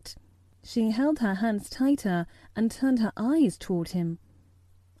yet?" She held her hands tighter and turned her eyes toward him.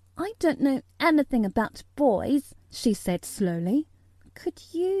 "I don't know anything about boys," she said slowly. "Could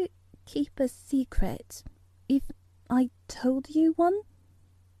you keep a secret if I told you one?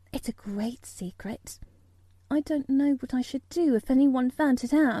 It's a great secret. I don't know what I should do if anyone found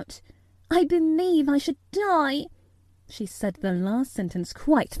it out. I believe I should die." She said the last sentence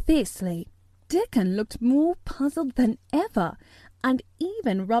quite fiercely. Dickon looked more puzzled than ever, and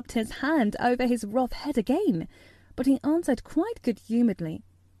even rubbed his hand over his rough head again, but he answered quite good-humouredly.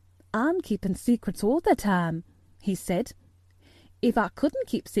 "I'm keeping secrets all the time," he said. "If I couldn't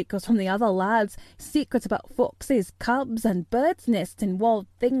keep secrets from the other lads, secrets about foxes, cubs, and birds' nests in wild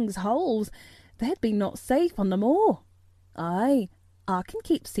things' holes, they'd be not safe on the moor. Aye, I can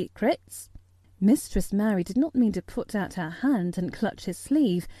keep secrets." Mistress Mary did not mean to put out her hand and clutch his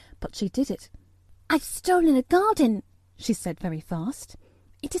sleeve, but she did it. "I've stolen a garden," she said very fast.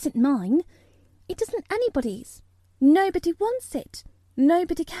 "It isn't mine. It isn't anybody's. Nobody wants it.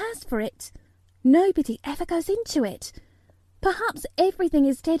 Nobody cares for it. Nobody ever goes into it. Perhaps everything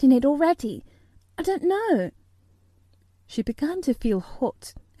is dead in it already. I don't know." She began to feel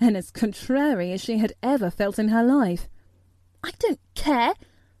hot and as contrary as she had ever felt in her life. "I don't care.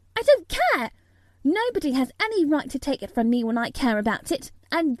 I don't care. Nobody has any right to take it from me when I care about it,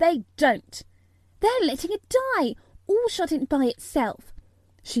 and they don't. They're letting it die, all shut in by itself."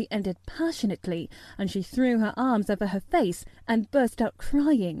 She ended passionately, and she threw her arms over her face and burst out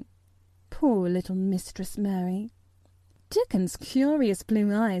crying. Poor little Mistress Mary. Dickon's curious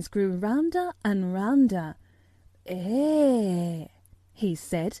blue eyes grew rounder and rounder. "Eh," he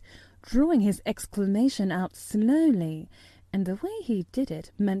said, drawing his exclamation out slowly, and the way he did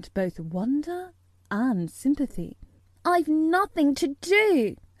it meant both wonder and sympathy. "I've nothing to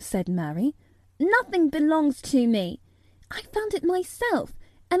do," said Mary. "Nothing belongs to me. I found it myself,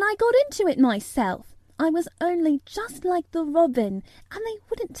 and I got into it myself. I was only just like the robin, and they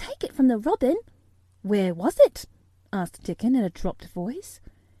wouldn't take it from the robin." "Where was it?" asked Dickon in a dropped voice.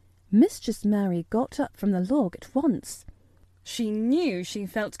 Mistress Mary got up from the log at once. She knew she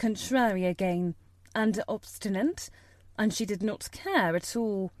felt contrary again, and obstinate, and she did not care at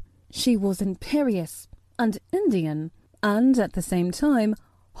all. She was imperious and Indian, and at the same time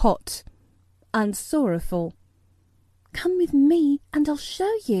hot and sorrowful. "Come with me, and I'll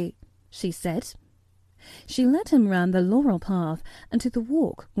show you," she said. She led him round the laurel path and to the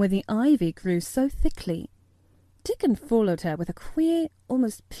walk where the ivy grew so thickly. Dickon followed her with a queer,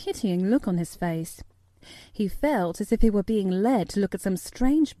 almost pitying look on his face. He felt as if he were being led to look at some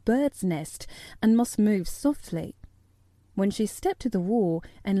strange bird's nest and must move softly. When she stepped to the wall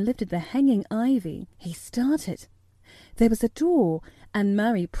and lifted the hanging ivy, he started. There was a door, and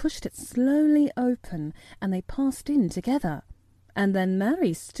Mary pushed it slowly open, and they passed in together. And then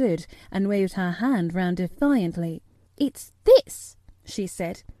Mary stood and waved her hand round defiantly. "It's this," she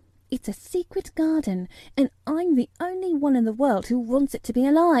said. "It's a secret garden, and I'm the only one in the world who wants it to be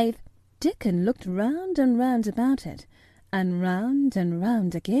alive." Dickon looked round and round about it, and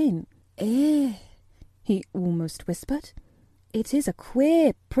round again. "Eh," he almost whispered. "It is a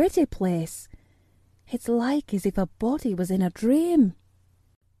queer, pretty place. It's like as if a body was in a dream."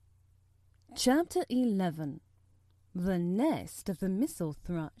 Chapter 11. The Nest of the Missel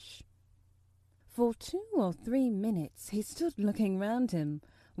Thrush. For 2 or 3 minutes he stood looking round him,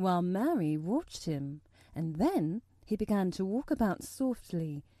 while Mary watched him, and then he began to walk about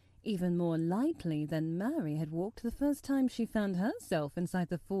softly, even more lightly than Mary had walked the first time she found herself inside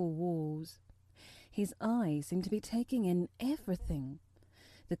the 4 walls. His eyes seemed to be taking in everything.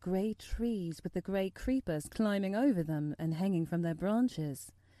 The grey trees with the grey creepers climbing over them and hanging from their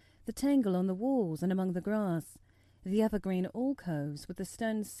branches, the tangle on the walls and among the grass, the evergreen alcoves with the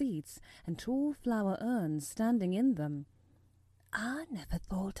stone seats and tall flower urns standing in them. "I never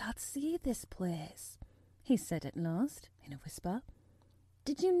thought I'd see this place," he said at last, in a whisper.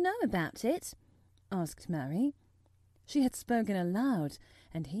 "Did you know about it?" asked Mary. She had spoken aloud,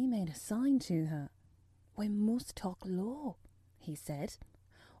 and he made a sign to her. "We must talk low," he said,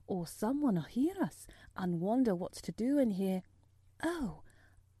 "or someone'll hear us and wonder what's to do in here." "Oh,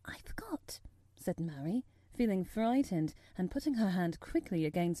 I forgot," said Mary, feeling frightened and putting her hand quickly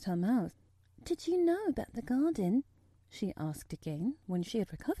against her mouth. "Did you know about the garden?" she asked again when she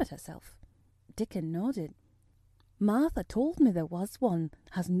had recovered herself. Dickon nodded. "Martha told me there was one,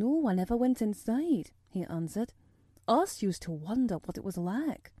 as no one ever went inside," he answered. "Us used to wonder what it was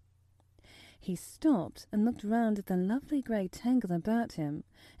like." He stopped and looked round at the lovely grey tangle about him,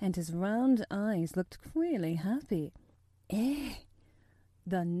 and his round eyes looked queerly happy. "Eh,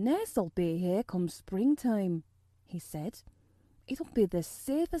 the nest'll be here come springtime," he said. "It'll be the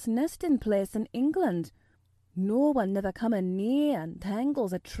safest nesting place in England. No one never coming near and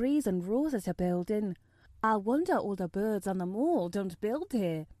tangles of trees and roses to build in. I wonder all the birds on the moor don't build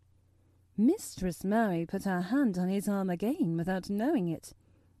here." Mistress Mary put her hand on his arm again without knowing it.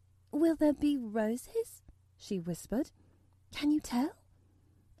 "Will there be roses?" she whispered. "Can you tell?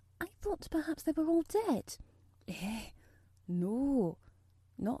 I thought perhaps they were all dead." No,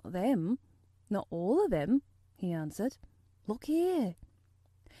 not them. Not all of them," he answered. "Look here."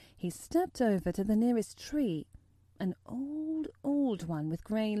 He stepped over to the nearest tree, an old one with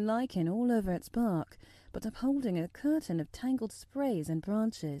grey lichen all over its bark, but upholding a curtain of tangled sprays and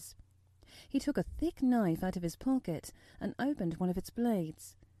branches. He took a thick knife out of his pocket and opened one of its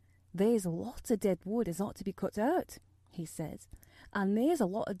blades. "There's lots of dead wood as ought to be cut out," he said, "and there's a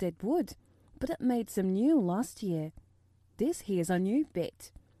lot of dead wood, but it made some new last year. This here's a new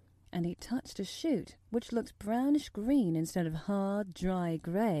bit." And he touched a shoot which looked brownish-green instead of hard, dry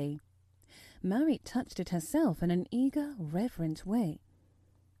grey. Mary touched it herself in an eager, reverent way.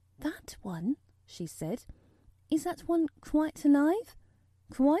 "That one," she said, "is that one quite alive?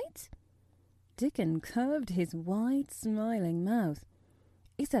 Quite?" Dickon curved his wide, smiling mouth.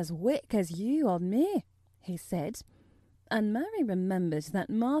 "It's as wick as you or me," he said, and Mary remembered that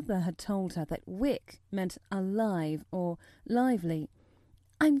Martha had told her that wick meant alive or lively.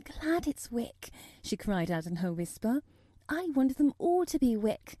 "I'm glad it's wick," she cried out in her whisper. "I want them all to be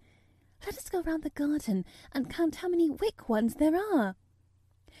wick. Let us go round the garden and count how many wick ones there are."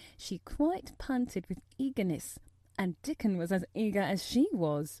 She quite panted with eagerness, and Dickon was as eager as she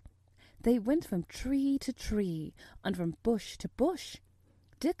was. They went from tree to tree and from bush to bush.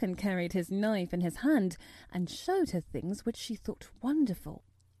 Dickon carried his knife in his hand and showed her things which she thought wonderful.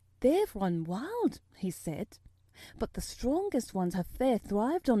 "They've run wild," he said, "but the strongest ones have fair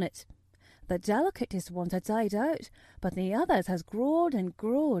thrived on it. The delicatest ones have died out, but the others has growed and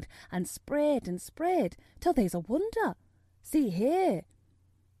growed and spread till they's a wonder. See here."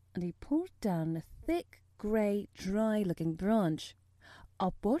 And he pulled down a thick, grey, dry-looking branch. "A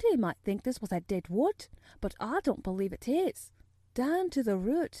body might think this was a dead wood, but I don't believe it is. Down to the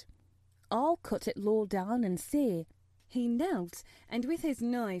root. I'll cut it low down and see." He knelt and with his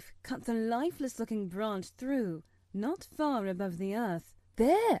knife cut the lifeless-looking branch through, not far above the earth.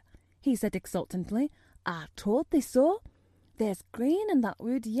 "There," he said exultantly, "I told thee so. There's green in that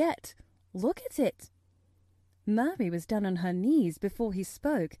wood yet. Look at it." Mary was down on her knees before he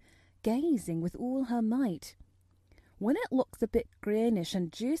spoke, gazing with all her might. "When it looks a bit greenish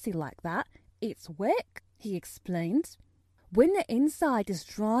and juicy like that, it's wick," he explained. "When the inside is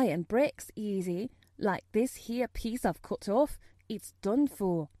dry and breaks easy, like this here piece I've cut off, it's done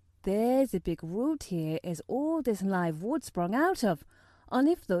for. There's a big root here as all this live wood sprung out of, and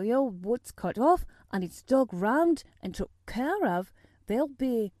if the old wood's cut off and it's dug round and took care of, there'll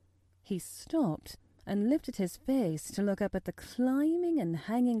be—" He stopped and lifted his face to look up at the climbing and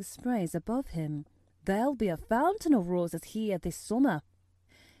hanging sprays above him. "There'll be a fountain of roses here this summer."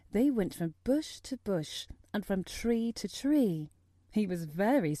 They went from bush to bush and from tree to tree. He was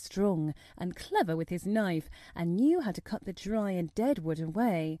very strong and clever with his knife, and knew how to cut the dry and dead wood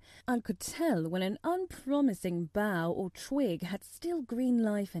away, and could tell when an unpromising bough or twig had still green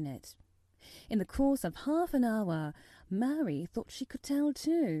life in it. In the course of half an hour, Mary thought she could tell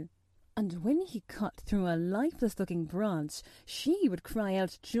too. And when he cut through a lifeless-looking branch, she would cry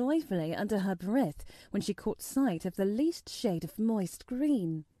out joyfully under her breath when she caught sight of the least shade of moist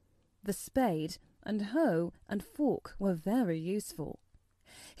green. The spade and hoe and fork were very useful.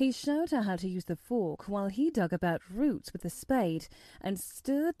 He showed her how to use the fork while he dug about roots with the spade and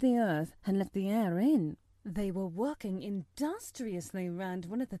stirred the earth and let the air in. They were working industriously round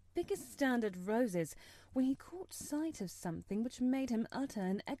one of the biggest standard roses when he caught sight of something which made him utter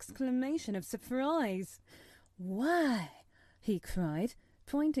an exclamation of surprise. "Why," he cried,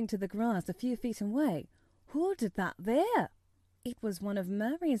 pointing to the grass a few feet away, "who did that there?" It was one of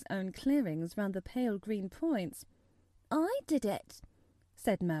Mary's own clearings round the pale green points. "I did it,"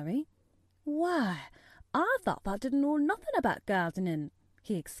 said Mary. "Why, I thought thou didn't know nothing about gardening,"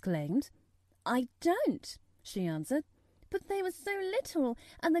 he exclaimed. "I don't," she answered, "but they were so little,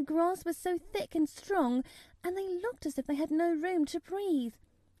 and the grass was so thick and strong, and they looked as if they had no room to breathe.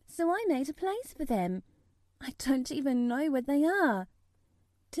 So I made a place for them. I don't even know where they are."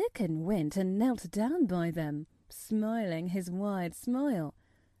 Dickon went and knelt down by them, smiling his wide smile.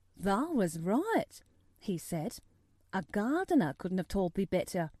 "Thou was right," he said. "A gardener couldn't have told thee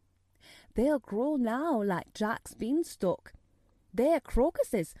better. They'll grow now like Jack's beanstalk. They're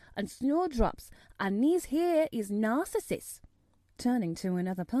crocuses and snowdrops, and these here is narcissus," turning to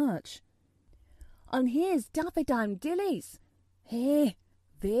another perch. "And here's daffodillies. Hey,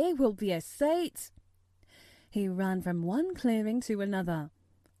 they will be a sight." He ran from one clearing to another.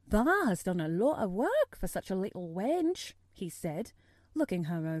 "Thou hast done a lot of work for such a little wench," he said, looking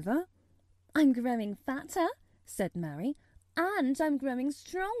her over. "I'm growing fatter," said Mary, "and I'm growing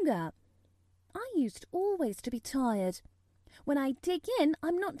stronger. I used always to be tired. When I dig in,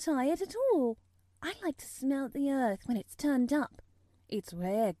 I'm not tired at all. I like to smell the earth when it's turned up. It's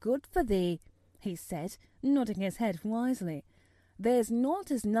rare good for thee," he said, nodding his head wisely. "There's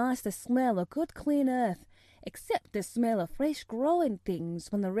not as nice the smell of good clean earth, except the smell of fresh growing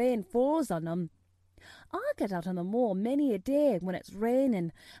things when the rain falls on 'em. I get out on the moor many a day when it's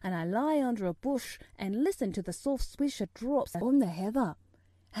raining, and I lie under a bush and listen to the soft swish of drops on the heather,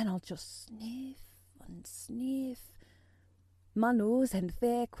 and I'll just sniff and sniff. My nose and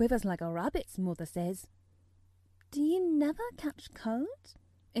fair quivers like a rabbit's, mother says." "Do you never catch cold?"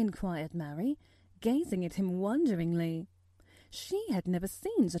 inquired Mary, gazing at him wonderingly. She had never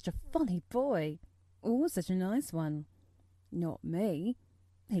seen such a funny boy, or such a nice one. "Not me,"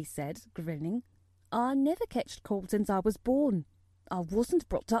 he said, grinning. "I never catched cold since I was born. I wasn't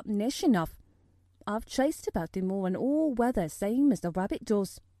brought up nesh enough. I've chased about in more in all weather, same as the rabbit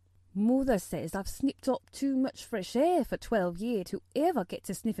does. Mother says I've snipped up too much fresh air for 12 years to ever get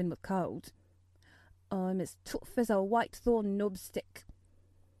to sniffing with cold. I'm as tough as a white-thorn knobstick."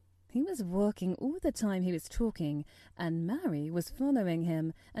 He was working all the time he was talking, and Mary was following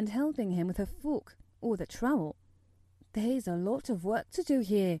him and helping him with her fork or the trowel. "There's a lot of work to do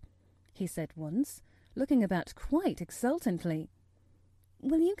here," he said once, looking about quite exultantly.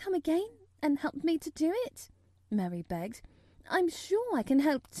 "Will you come again and help me to do it?" Mary begged. "I'm sure I can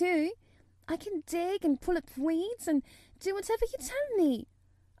help too. I can dig and pull up weeds and do whatever you tell me.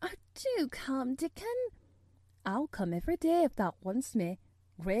 Oh, do come, Dickon." "I'll come every day if thou wants me,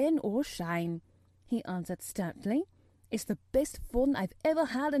 rain or shine," he answered stoutly. "It's the best fun I've ever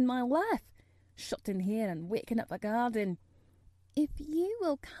had in my life, shut in here and waking up the garden." "If you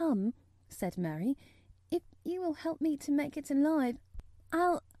will come," said Mary, "if you will help me to make it alive,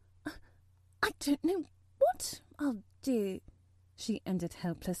 I don't know what I'll do," she ended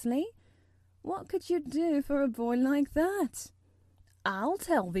helplessly. What could you do for a boy like that? "I'll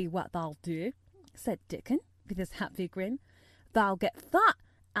tell thee what thou'll do," said Dickon, with his happy grin. "Thou'll get fat,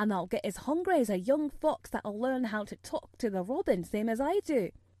 and thou'll get as hungry as a young fox that'll learn how to talk to the robin, same as I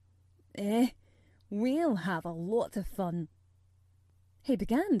do. We'll have a lot of fun." He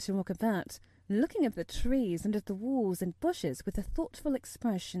began to walk about, looking at the trees and at the walls and bushes with a thoughtful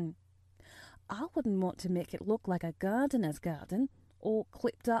expression. "I wouldn't want to make it look like a gardener's garden, all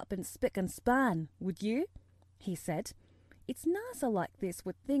clipped up and spick and span, would you?" he said. "It's nicer like this,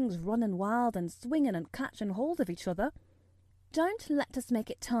 with things running wild and swinging and catching hold of each other." "Don't let us make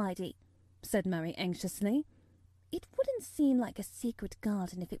it tidy," said Mary anxiously. "It wouldn't seem like a secret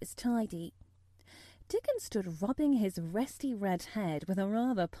garden if it was tidy." Dickon stood rubbing his resty red head with a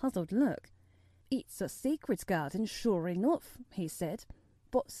rather puzzled look. "It's a secret garden, sure enough," he said,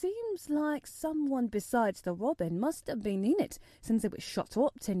 "but seems like someone besides the robin must have been in it since it was shut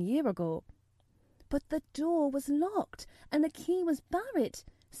up 10 years ago." "But the door was locked and the key was buried,"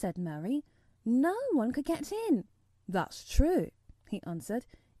 said Mary. "No one could get in." "That's true," he answered.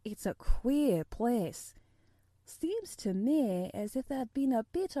 "It's a queer place. Seems to me as if there'd been a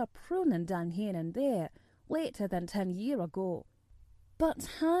bit of pruning done here and there later than 10 years ago." "But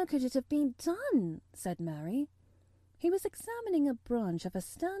how could it have been done?" said Mary. He was examining a branch of a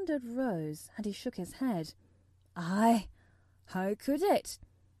standard rose, and he shook his head. "Aye, how could it?"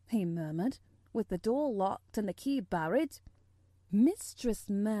 he murmured, "with the door locked and the key buried?" Mistress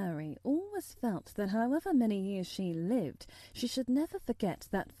Mary always felt that however many years she lived, she should never forget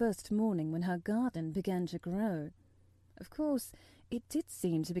that first morning when her garden began to grow. Of course, it did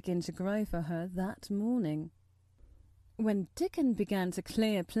seem to begin to grow for her that morning. When Dickon began to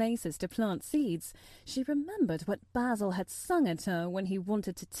clear places to plant seeds, she remembered what Basil had sung at her when he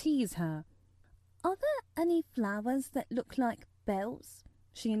wanted to tease her. "Are there any flowers that look like bells?"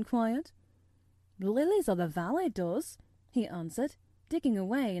 she inquired. "Lilies of the valley does," he answered, digging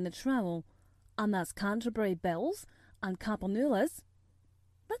away in the trowel. "And there's Canterbury bells and campanulas."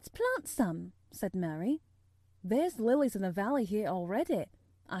 "Let's plant some," said Mary. "There's lilies in the valley here already.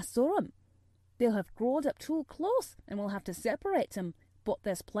 I saw 'em. They'll have growed up too close and we'll have to separate 'em, but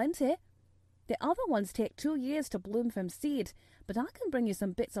there's plenty. The other ones take 2 years to bloom from seed, but I can bring you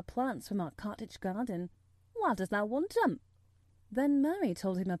some bits of plants from our cottage garden. Why does thou want 'em?" Then Mary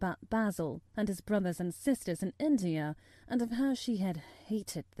told him about Basil and his brothers and sisters in India, and of how she had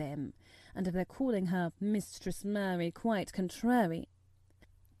hated them, and of their calling her Mistress Mary quite contrary.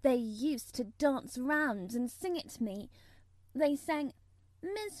 They used to dance round and sing it to me. They sang,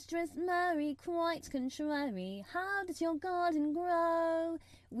 Mistress Mary quite contrary, how does your garden grow?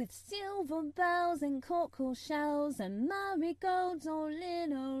 With silver bells and cockle shells and marigolds all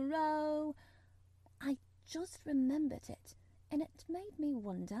in a row. I just remembered it, and it made me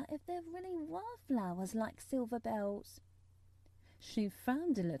wonder if there really were flowers like silver bells. She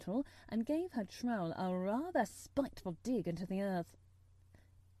frowned a little and gave her trowel a rather spiteful dig into the earth.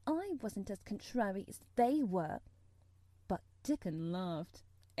 I wasn't as contrary as they were. But Dickon laughed.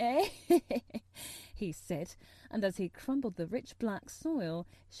 "Eh?" he said, and as he crumbled the rich black soil,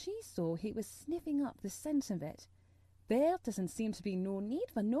 she saw he was sniffing up the scent of it. "There doesn't seem to be no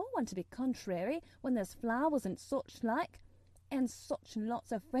need for no one to be contrary when there's flowers and such like, and such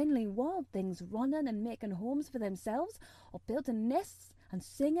lots of friendly wild things running and making homes for themselves, or building nests and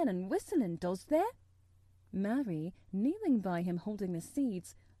singing and whistling, does there?" Mary, kneeling by him holding the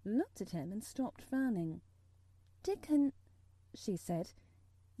seeds, looked at him and stopped frowning. "Dickon," she said,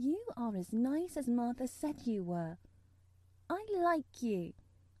 "you are as nice as Martha said you were. I like you,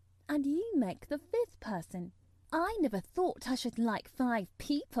 and you make the fifth person. I never thought I should like 5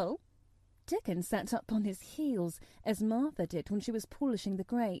 people." Dickon sat up on his heels, as Martha did when she was polishing the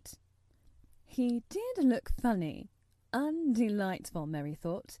grate. He did look funny, undelightful, Mary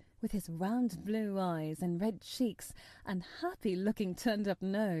thought, with his round blue eyes and red cheeks and happy-looking turned-up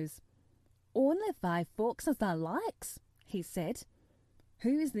nose. "Only 5 folks as thou likes," he said.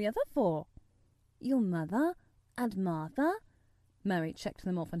 "Who is the other 4? "Your mother and Martha," Mary checked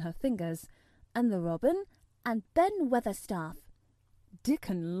them off on her fingers, "and the robin and Ben Weatherstaff."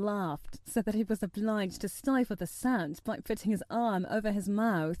 Dickon laughed so that he was obliged to stifle the sound by putting his arm over his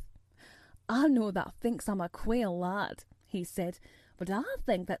mouth. "I know thou thinks I'm a queer lad," he said, "but I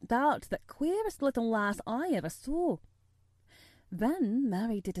think that thou'rt the queerest little lass I ever saw." Then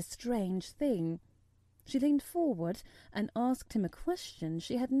Mary did a strange thing. She leaned forward and asked him a question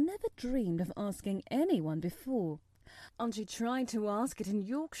she had never dreamed of asking anyone before. And she tried to ask it in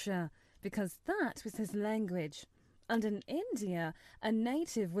Yorkshire, because that was his language. And in India, a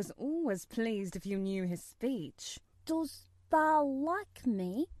native was always pleased if you knew his speech. "Does thou like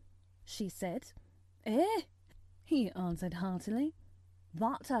me?" she said. "Eh?" he answered heartily.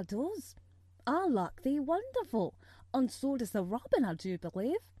 "That I does. I like thee wonderful, and so does the robin, I do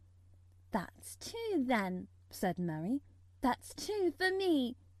believe." "That's 2 then," said Mary. "That's 2 for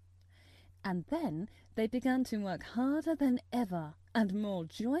me." And then they began to work harder than ever, and more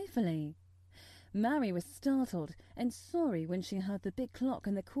joyfully. Mary was startled and sorry when she heard the big clock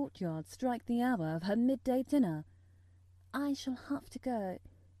in the courtyard strike the hour of her midday dinner. "I shall have to go,"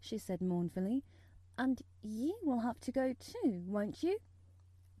 she said mournfully. "And you will have to go too, won't you?"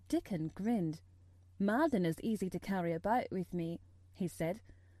 Dickon grinned. "Madden is easy to carry about with me," he said.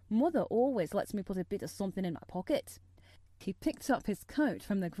 "Mother always lets me put a bit of something in my pocket." He picked up his coat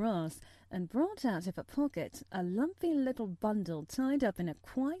from the grass and brought out of a pocket a lumpy little bundle tied up in a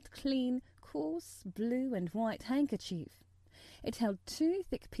quite clean, coarse blue and white handkerchief. It held 2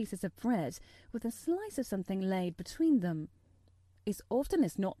 thick pieces of bread with a slice of something laid between them. "It's often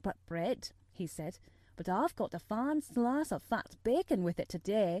it's not but bread," he said, "but I've got a fine slice of fat bacon with it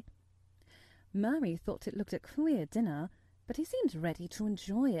today." Mary thought it looked a queer dinner, but he seemed ready to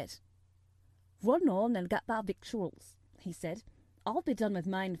enjoy it. "Run on and get thy victuals," he said. "I'll be done with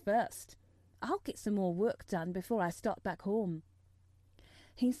mine first. I'll get some more work done before I start back home."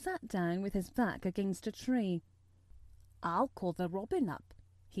 He sat down with his back against a tree. "I'll call the robin up,"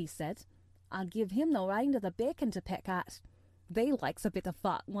 he said. "I'll give him the rind of the bacon to peck at. They likes a bit of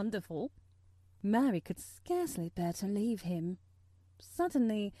fat wonderful." Mary could scarcely bear to leave him.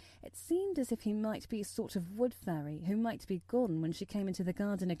 Suddenly it seemed as if he might be a sort of wood fairy who might be gone when she came into the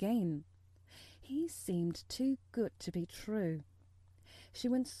garden again. He seemed too good to be true. She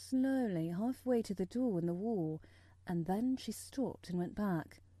went slowly halfway to the door in the wall, and then she stopped and went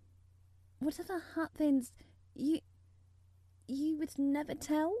back. "Whatever happens, you would never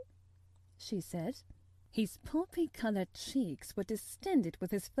tell?" she said. His poppy-coloured cheeks were distended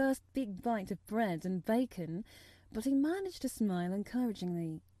with his first big bite of bread and bacon, but he managed to smile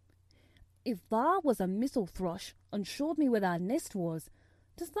encouragingly. "If thou was a missel thrush and showed me where thy nest was,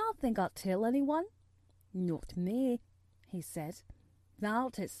 does thou think I'd tell anyone?" "Not me," he said.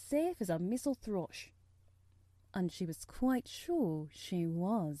 "Thou'rt as safe as a missel thrush." And she was quite sure she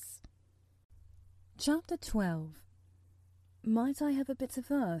was. Chapter 12. Might I have a bit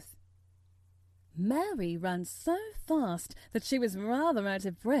of earth? Mary ran so fast that she was rather out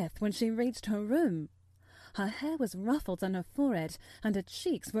of breath when she reached her room. Her hair was ruffled on her forehead, and her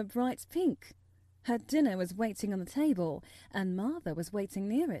cheeks were bright pink. Her dinner was waiting on the table, and Martha was waiting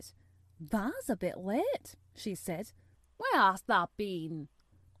near it. "That's a bit late," she said. Where hast thou been?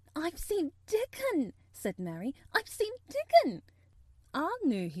 "I've seen Dickon," said Mary. "I've seen Dickon." "I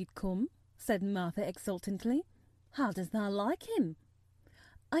knew he'd come," said Martha exultantly. "How does thou like him?"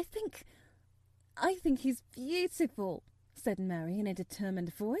 I think he's beautiful," said Mary in a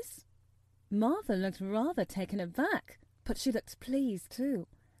determined voice. Martha looked rather taken aback, but she looked pleased too.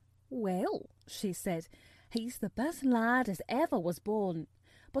 "Well," she said, "he's the best lad as ever was born,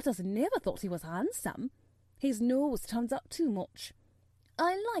 but I never thought he was handsome. His nose turns up too much."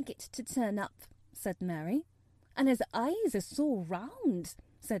 "I like it to turn up," said Mary. "And his eyes are so round,"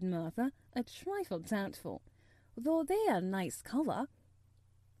 said Martha, a trifle doubtful, "though they're a nice colour."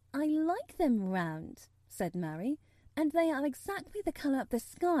 "I like them round," said Mary, "and they are exactly the colour of the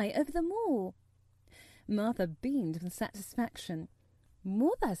sky over the moor." Martha beamed with satisfaction.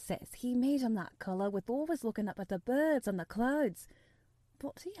 "Mother says he made him that colour with always looking up at the birds and the clouds.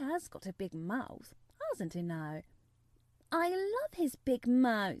 But he has got a big mouth, hasn't he now?" "I love his big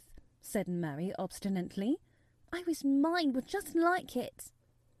mouth," said Mary obstinately. "I wish mine were just like it."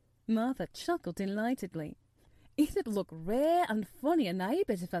 Martha chuckled delightedly. "It'd look rare and funny in a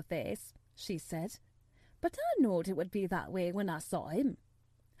bit of a face," she said. "But I knowed it would be that way when I saw him.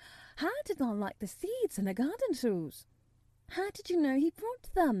 How did thou like the seeds and the garden tools?" "How did you know he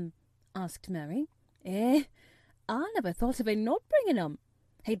brought them?" asked Mary. I never thought of him not bringing 'em.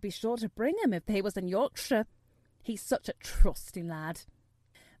 He'd be sure to bring 'em if they was in Yorkshire. He's such a trusty lad."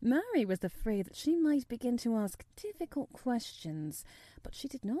 Mary was afraid that she might begin to ask difficult questions, but she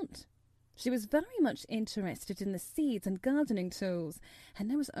did not. She was very much interested in the seeds and gardening tools, and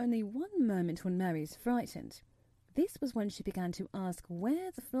there was only one moment when Mary was frightened. This was when she began to ask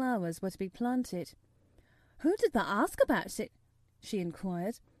where the flowers were to be planted. "Who did thou ask about it?" she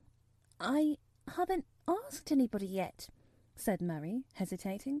inquired. "I haven't asked anybody yet," said Mary,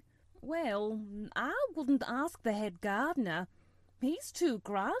 hesitating. Well, I wouldn't ask the head gardener. He's too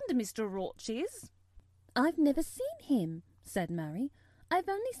grand, Mr. Roach is." "I've never seen him," said Mary. "I've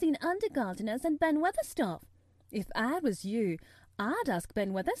only seen under gardeners and Ben Weatherstaff." "If I was you, I'd ask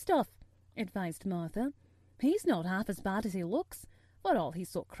Ben Weatherstaff," advised Martha. "He's not half as bad as he looks, for all he's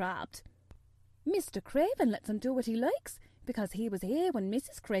so crabbed. Mr. Craven lets him do what he likes, because he was here when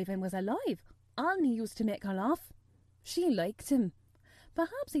Mrs. Craven was alive, and he used to make her laugh. She liked him.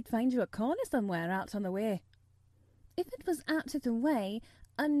 Perhaps he'd find you a corner somewhere out on the way." "If it was out of the way,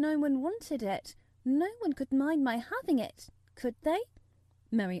 and no one wanted it, no one could mind my having it, could they?"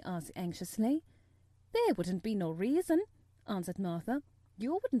 Mary asked anxiously. "There wouldn't be no reason," answered Martha.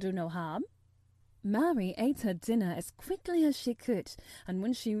 "You wouldn't do no harm." Mary ate her dinner as quickly as she could, and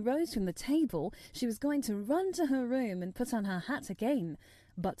when she rose from the table, she was going to run to her room and put on her hat again,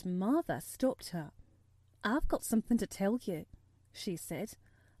 but Martha stopped her. "I've got something to tell you," she said.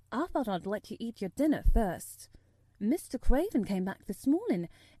 "I thought I'd let you eat your dinner first. Mr. Craven came back this morning,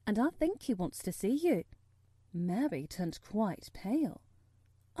 and I think he wants to see you." Mary turned quite pale.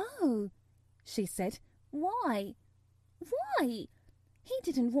 "Oh," she said. "Why? Why? He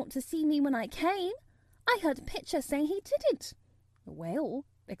didn't want to see me when I came. I heard Pitcher say he didn't." "Well,"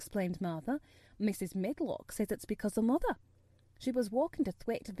 explained Martha, "Mrs. Medlock says it's because of Mother. She was walking to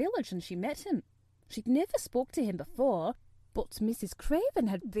Thwaite village and she met him. She'd never spoke to him before, but Mrs. Craven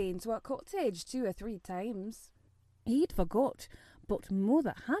had been to our cottage 2 or 3 times. He'd forgot, but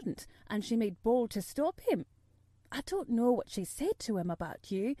Mother hadn't, and she made bold to stop him. I don't know what she said to him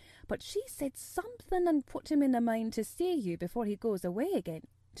about you, but she said something and put him in the mind to see you before he goes away again,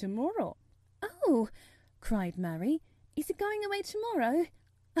 tomorrow." "Oh," cried Mary, "is he going away tomorrow?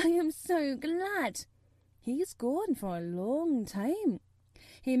 I am so glad." "He's gone for a long time.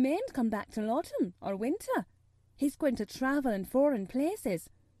 He mayn't come back till autumn or winter. He's going to travel in foreign places.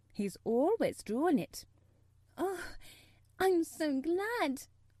 He's always doing it." "Oh, I'm so glad,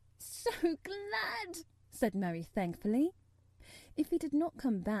 so glad," said Mary thankfully. If he did not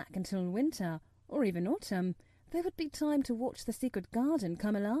come back until winter, or even autumn, there would be time to watch the secret garden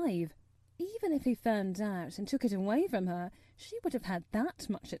come alive. Even if he found out and took it away from her, she would have had that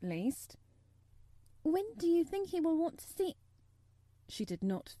much at least. "When do you think he will want to see—" She did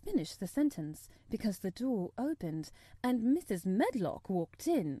not finish the sentence because the door opened and Mrs. Medlock walked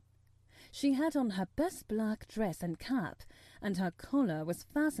in. She had on her best black dress and cap, and her collar was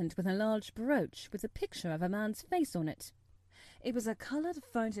fastened with a large brooch with a picture of a man's face on it. It was a coloured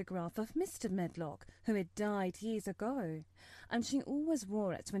photograph of Mr. Medlock, who had died years ago, and she always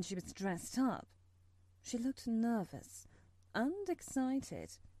wore it when she was dressed up. She looked nervous and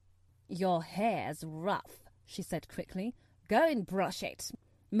excited. "Your hair's rough," she said quickly. "Go and brush it.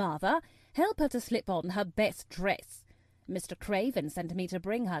 Martha, help her to slip on her best dress. Mr. Craven sent me to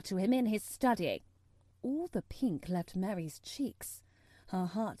bring her to him in his study." All the pink left Mary's cheeks. Her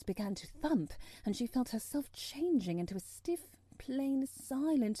heart began to thump, and she felt herself changing into a stiff, plain,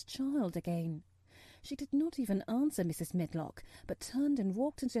 silent child again. She did not even answer Mrs. Medlock, but turned and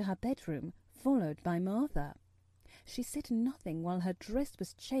walked into her bedroom, followed by Martha. She said nothing while her dress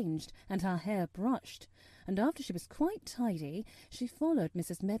was changed and her hair brushed, and after she was quite tidy, she followed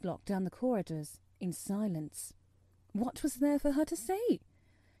Mrs. Medlock down the corridors in silence. What was there for her to say?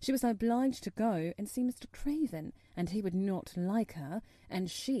 She was obliged to go and see Mr. Craven, and he would not like her,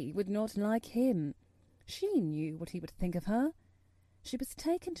 and she would not like him. She knew what he would think of her. She was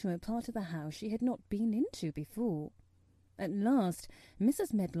taken to a part of the house she had not been into before. At last,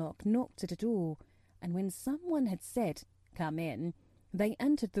 Mrs. Medlock knocked at a door, and when someone had said, "Come in," they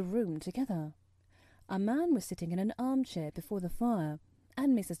entered the room together. A man was sitting in an armchair before the fire,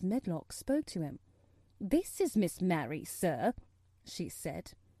 and Mrs. Medlock spoke to him. "This is Miss Mary, sir," she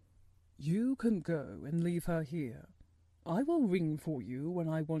said. "You can go and leave her here. I will ring for you when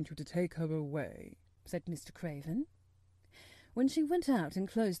I want you to take her away," said Mr. Craven. When she went out and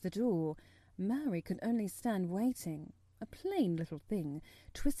closed the door, Mary could only stand waiting, a plain little thing,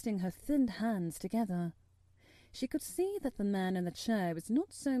 twisting her thin hands together. She could see that the man in the chair was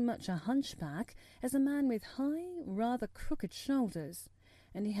not so much a hunchback as a man with high, rather crooked shoulders,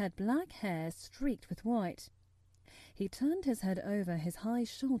 and he had black hair streaked with white. He turned his head over his high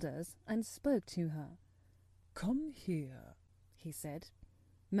shoulders and spoke to her. "Come here," he said.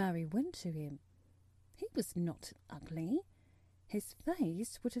 Mary went to him. He was not ugly. His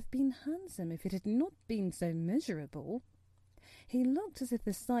face would have been handsome if it had not been so miserable. He looked as if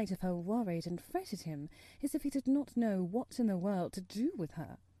the sight of her worried and fretted him, as if he did not know what in the world to do with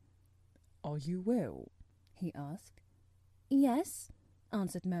her. "Are you well?" he asked. "Yes,"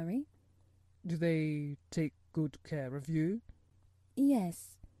 answered Mary. "Do they take good care of you?"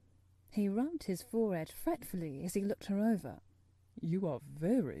 "Yes." He rubbed his forehead fretfully as he looked her over. "You are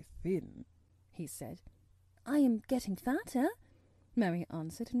very thin," he said. "I am getting fatter," Mary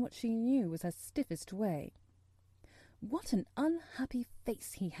answered in what she knew was her stiffest way. What an unhappy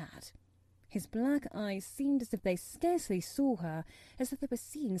face he had! His black eyes seemed as if they scarcely saw her, as if they were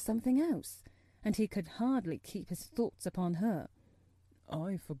seeing something else, and he could hardly keep his thoughts upon her.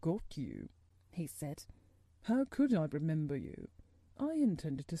 "I forgot you," he said. "How could I remember you? I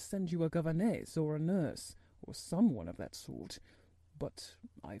intended to send you a governess or a nurse, or someone of that sort, but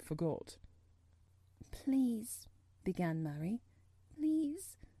I forgot." "Please," began Mary,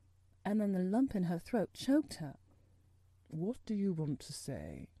 "please." and then the lump in her throat choked her. "What do you want to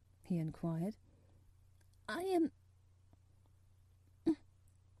say?" he inquired. I am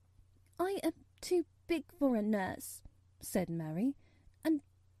too big for a nurse," said Mary. "and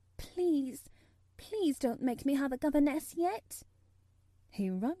please don't make me have a governess yet." He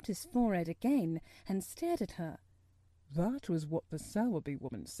rubbed his forehead again and stared at her. "That was what the Sowerby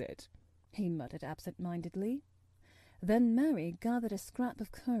woman said," he muttered absent-mindedly. Then Mary gathered a scrap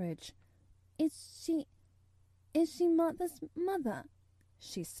of courage. Is she Martha's mother?"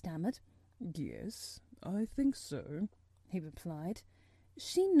 she stammered. "Yes, I think so," he replied.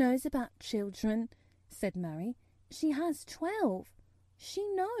 "She knows about children," said Mary. "She has 12. She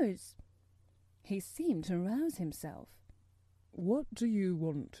knows." He seemed to rouse himself. "What do you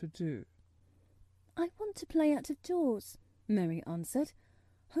want to do?" "I want to play out of doors," Mary answered,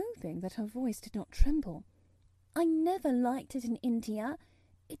 hoping that her voice did not tremble. "I never liked it in India.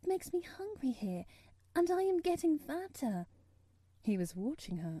 It makes me hungry here, and I am getting fatter." He was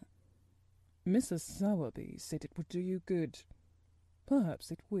watching her. "Mrs. Sowerby said it would do you good. Perhaps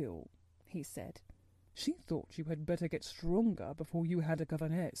it will," he said. "She thought you had better get stronger before you had a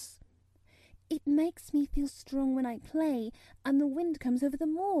governess." "It makes me feel strong when I play, and the wind comes over the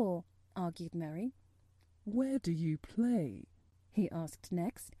moor," argued Mary. "Where do you play?" he asked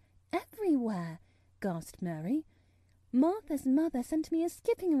next. "Everywhere," gasped Mary. "Martha's mother sent me a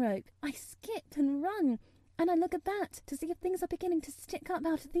skipping rope. I skip and run, and I look about to see if things are beginning to stick up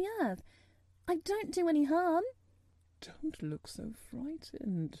out of the earth. I don't do any harm." "Don't look so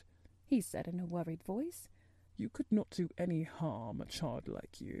frightened," he said in a worried voice. "You could not do any harm, a child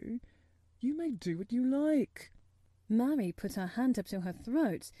like you. You may do what you like." Mary put her hand up to her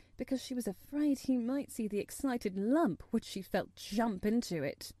throat because she was afraid he might see the excited lump which she felt jump into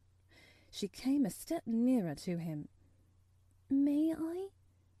it. She came a step nearer to him. "May I?"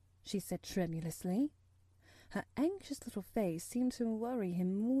 she said tremulously. Her anxious little face seemed to worry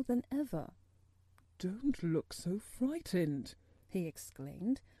him more than ever. "Don't look so frightened," he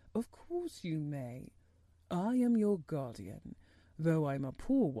exclaimed. "Of course you may. I am your guardian, though I'm a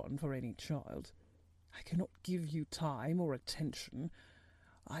poor one for any child. I cannot give you time or attention.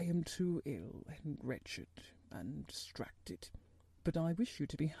 I am too ill and wretched and distracted, but I wish you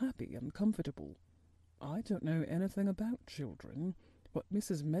to be happy and comfortable. I don't know anything about children, but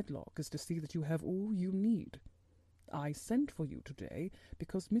Mrs. Medlock is to see that you have all you need. I sent for you today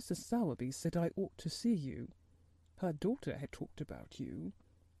because Mrs. Sowerby said I ought to see you. Her daughter had talked about you.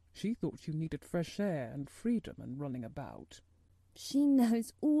 She thought you needed fresh air and freedom and running about." "She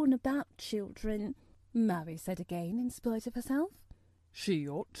knows all about children," Mary said again, in spite of herself. "She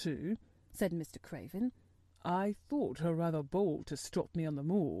ought to," said Mr. Craven. "I thought her rather bold to stop me on the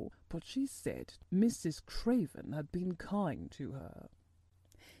moor, but she said Mrs. Craven had been kind to her."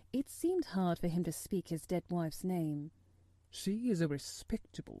 It seemed hard for him to speak his dead wife's name. "She is a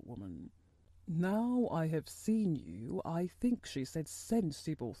respectable woman. Now I have seen you, I think she said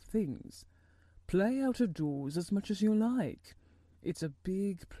sensible things. Play out of doors as much as you like. It's a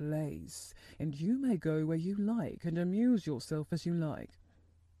big place, and you may go where you like and amuse yourself as you like.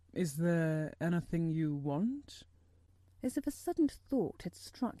 Is there anything you want?" As if a sudden thought had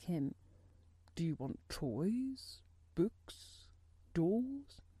struck him. "Do you want toys, books,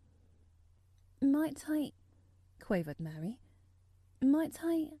 dolls?" "Might I," quavered Mary, "might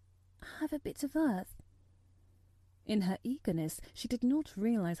I have a bit of earth?" In her eagerness, she did not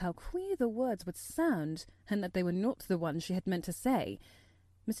realize how queer the words would sound, and that they were not the ones she had meant to say.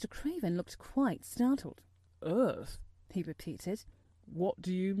 Mr. Craven looked quite startled. "Earth?" he repeated. "What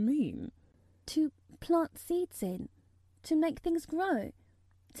do you mean?" To plant seeds in, to make things grow,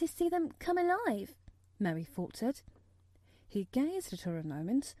 to see them come alive," Mary faltered. He gazed at her a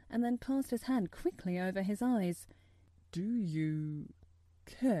moment, and then passed his hand quickly over his eyes. "Do you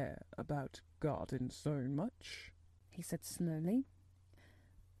care about gardens so much?" he said slowly.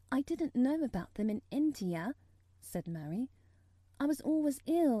 "I didn't know about them in India," said Mary. "I was always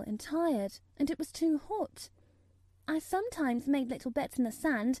ill and tired, and it was too hot. I sometimes made little beds in the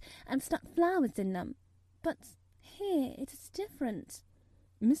sand and stuck flowers in them, but here it is different."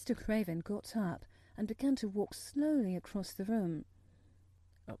 Mr. Craven got up and began to walk slowly across the room.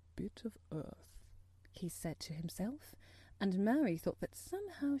 "A bit of earth," he said to himself, and Mary thought that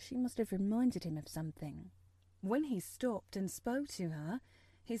somehow she must have reminded him of something. When he stopped and spoke to her,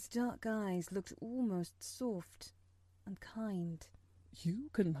 his dark eyes looked almost soft and kind. "You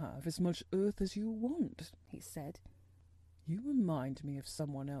can have as much earth as you want," he said. "You remind me of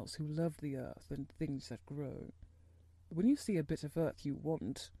someone else who loved the earth and things that grow. When you see a bit of earth you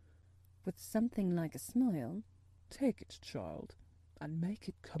want," with something like a smile, "take it, child, and make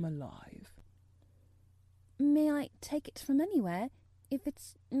it come alive." "May I take it from anywhere, if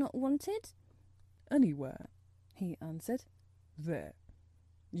it's not wanted?" "Anywhere," he answered. "There.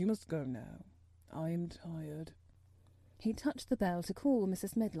 You must go now. I am tired." He touched the bell to call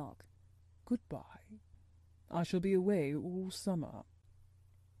Mrs. Medlock. "Goodbye. I shall be away all summer."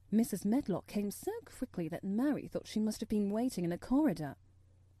 Mrs. Medlock came so quickly that Mary thought she must have been waiting in the corridor.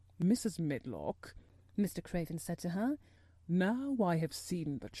 "Mrs. Medlock," Mr. Craven said to her, "now I have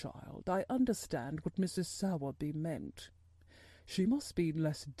seen the child, I understand what Mrs. Sowerby meant. She must be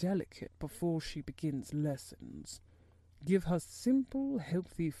less delicate before she begins lessons. Give her simple,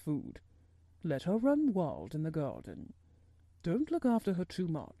 healthy food. Let her run wild in the garden. Don't look after her too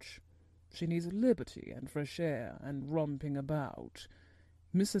much. She needs liberty and fresh air and romping about.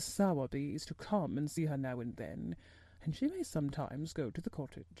 Mrs. Sowerby is to come and see her now and then, and she may sometimes go to the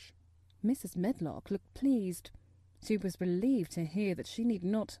cottage." Mrs. Medlock looked pleased. She was relieved to hear that she need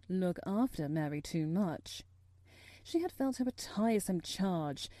not look after Mary too much. She had felt her a tiresome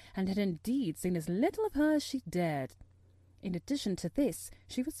charge, and had indeed seen as little of her as she dared. In addition to this,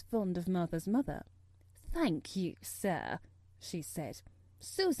 she was fond of Martha's mother. "Thank you, sir," she said.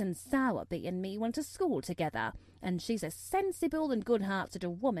 "Susan Sowerby and me went to school together, and she's as sensible and good-hearted a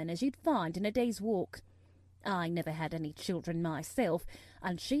woman as you'd find in a day's walk. I never had any children myself,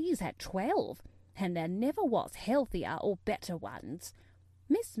 and she's had 12, and there never was healthier or better ones.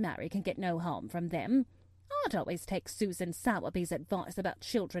 Miss Mary can get no harm from them. I'd always take Susan Sowerby's advice about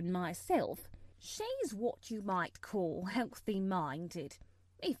children myself. She's what you might call healthy-minded,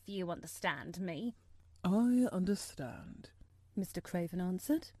 if you understand me." "I understand," Mr. Craven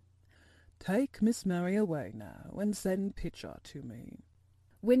answered. "Take Miss Mary away now, and send Pitcher to me."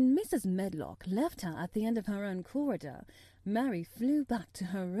 When Mrs. Medlock left her at the end of her own corridor, Mary flew back to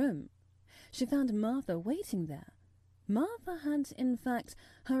her room. She found Martha waiting there. Martha had, in fact,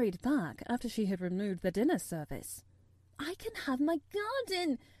 hurried back after she had removed the dinner service. "I can have my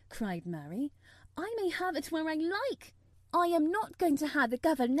garden," cried Mary. I may have it where I like. I am not going to have a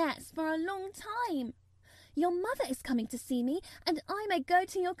governess for a long time. Your mother is coming to see me, and I may go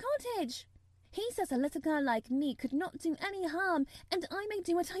to your cottage. He says a little girl like me could not do any harm, and I may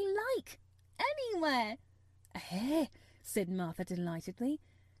do what I like, anywhere." "Eh," said Martha delightedly.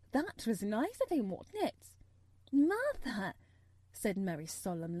 "That was nice of him, wasn't it?" "Martha," said Mary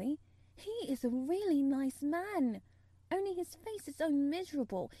solemnly, "he is a really nice man. Only his face is so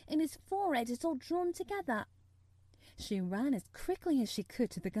miserable, and his forehead is all drawn together." She ran as quickly as she could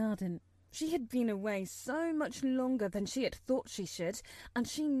to the garden. She had been away so much longer than she had thought she should, and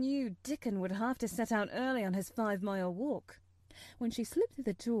she knew Dickon would have to set out early on his 5-mile walk. When she slipped through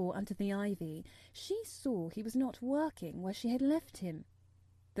the door under the ivy, she saw he was not working where she had left him.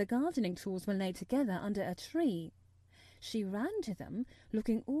 The gardening tools were laid together under a tree. She ran to them,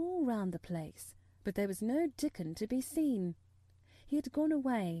 looking all round the place, but there was no Dickon to be seen. He had gone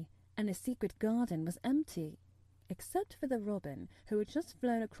away, and the secret garden was empty, except for the robin, who had just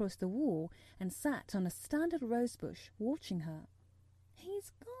flown across the wall and sat on a standard rosebush watching her.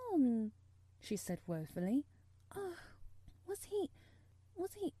 "He's gone," she said woefully. "Oh, was he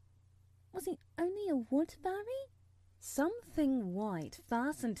only a woodberry?" Something white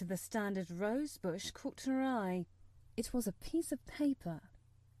fastened to the standard rosebush caught her eye. It was a piece of paper.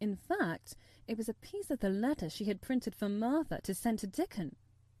 In fact, it was a piece of the letter she had printed for Martha to send to Dickon.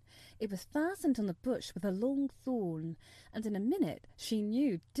 It was fastened on the bush with a long thorn, and in a minute she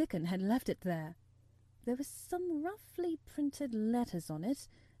knew Dickon had left it there. There were some roughly printed letters on it,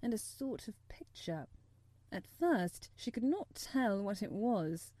 and a sort of picture. At first she could not tell what it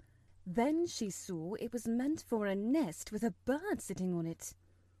was. Then she saw it was meant for a nest with a bird sitting on it.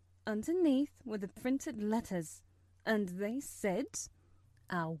 Underneath were the printed letters, and they said,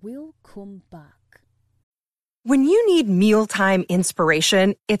 "I will come back." When you need mealtime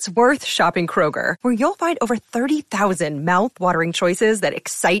inspiration, it's worth shopping Kroger, where you'll find over 30,000 mouth-watering choices that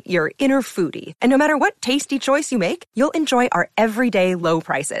excite your inner foodie. And no matter what tasty choice you make, you'll enjoy our everyday low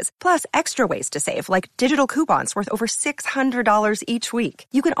prices, plus extra ways to save, like digital coupons worth over $600 each week.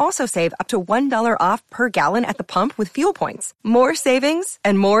 You can also save up to $1 off per gallon at the pump with fuel points. More savings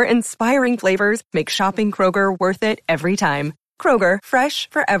and more inspiring flavors make shopping Kroger worth it every time. Kroger, fresh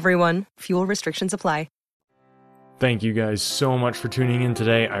for everyone. Fuel restrictions apply. Thank you guys so much for tuning in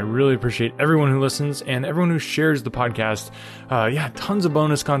today. I really appreciate everyone who listens and everyone who shares the podcast. Tons of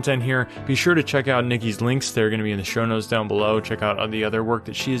bonus content here. Be sure to check out Nikki's links. They're going to be in the show notes down below. Check out the other work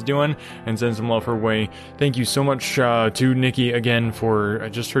that she is doing and send some love her way. Thank you so much to Nikki again for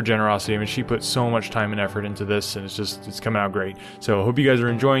just her generosity. I mean, she put so much time and effort into this, and it's coming out great. So I hope you guys are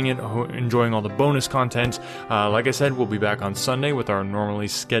enjoying it, enjoying all the bonus content. Like I said, we'll be back on Sunday with our normally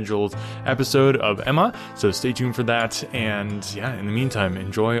scheduled episode of Emma. So stay tuned for that. And in the meantime,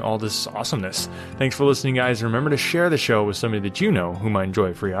 enjoy all this awesomeness. Thanks for listening, guys. Remember to share the show with somebody that you know who might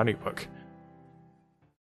enjoy a free audiobook.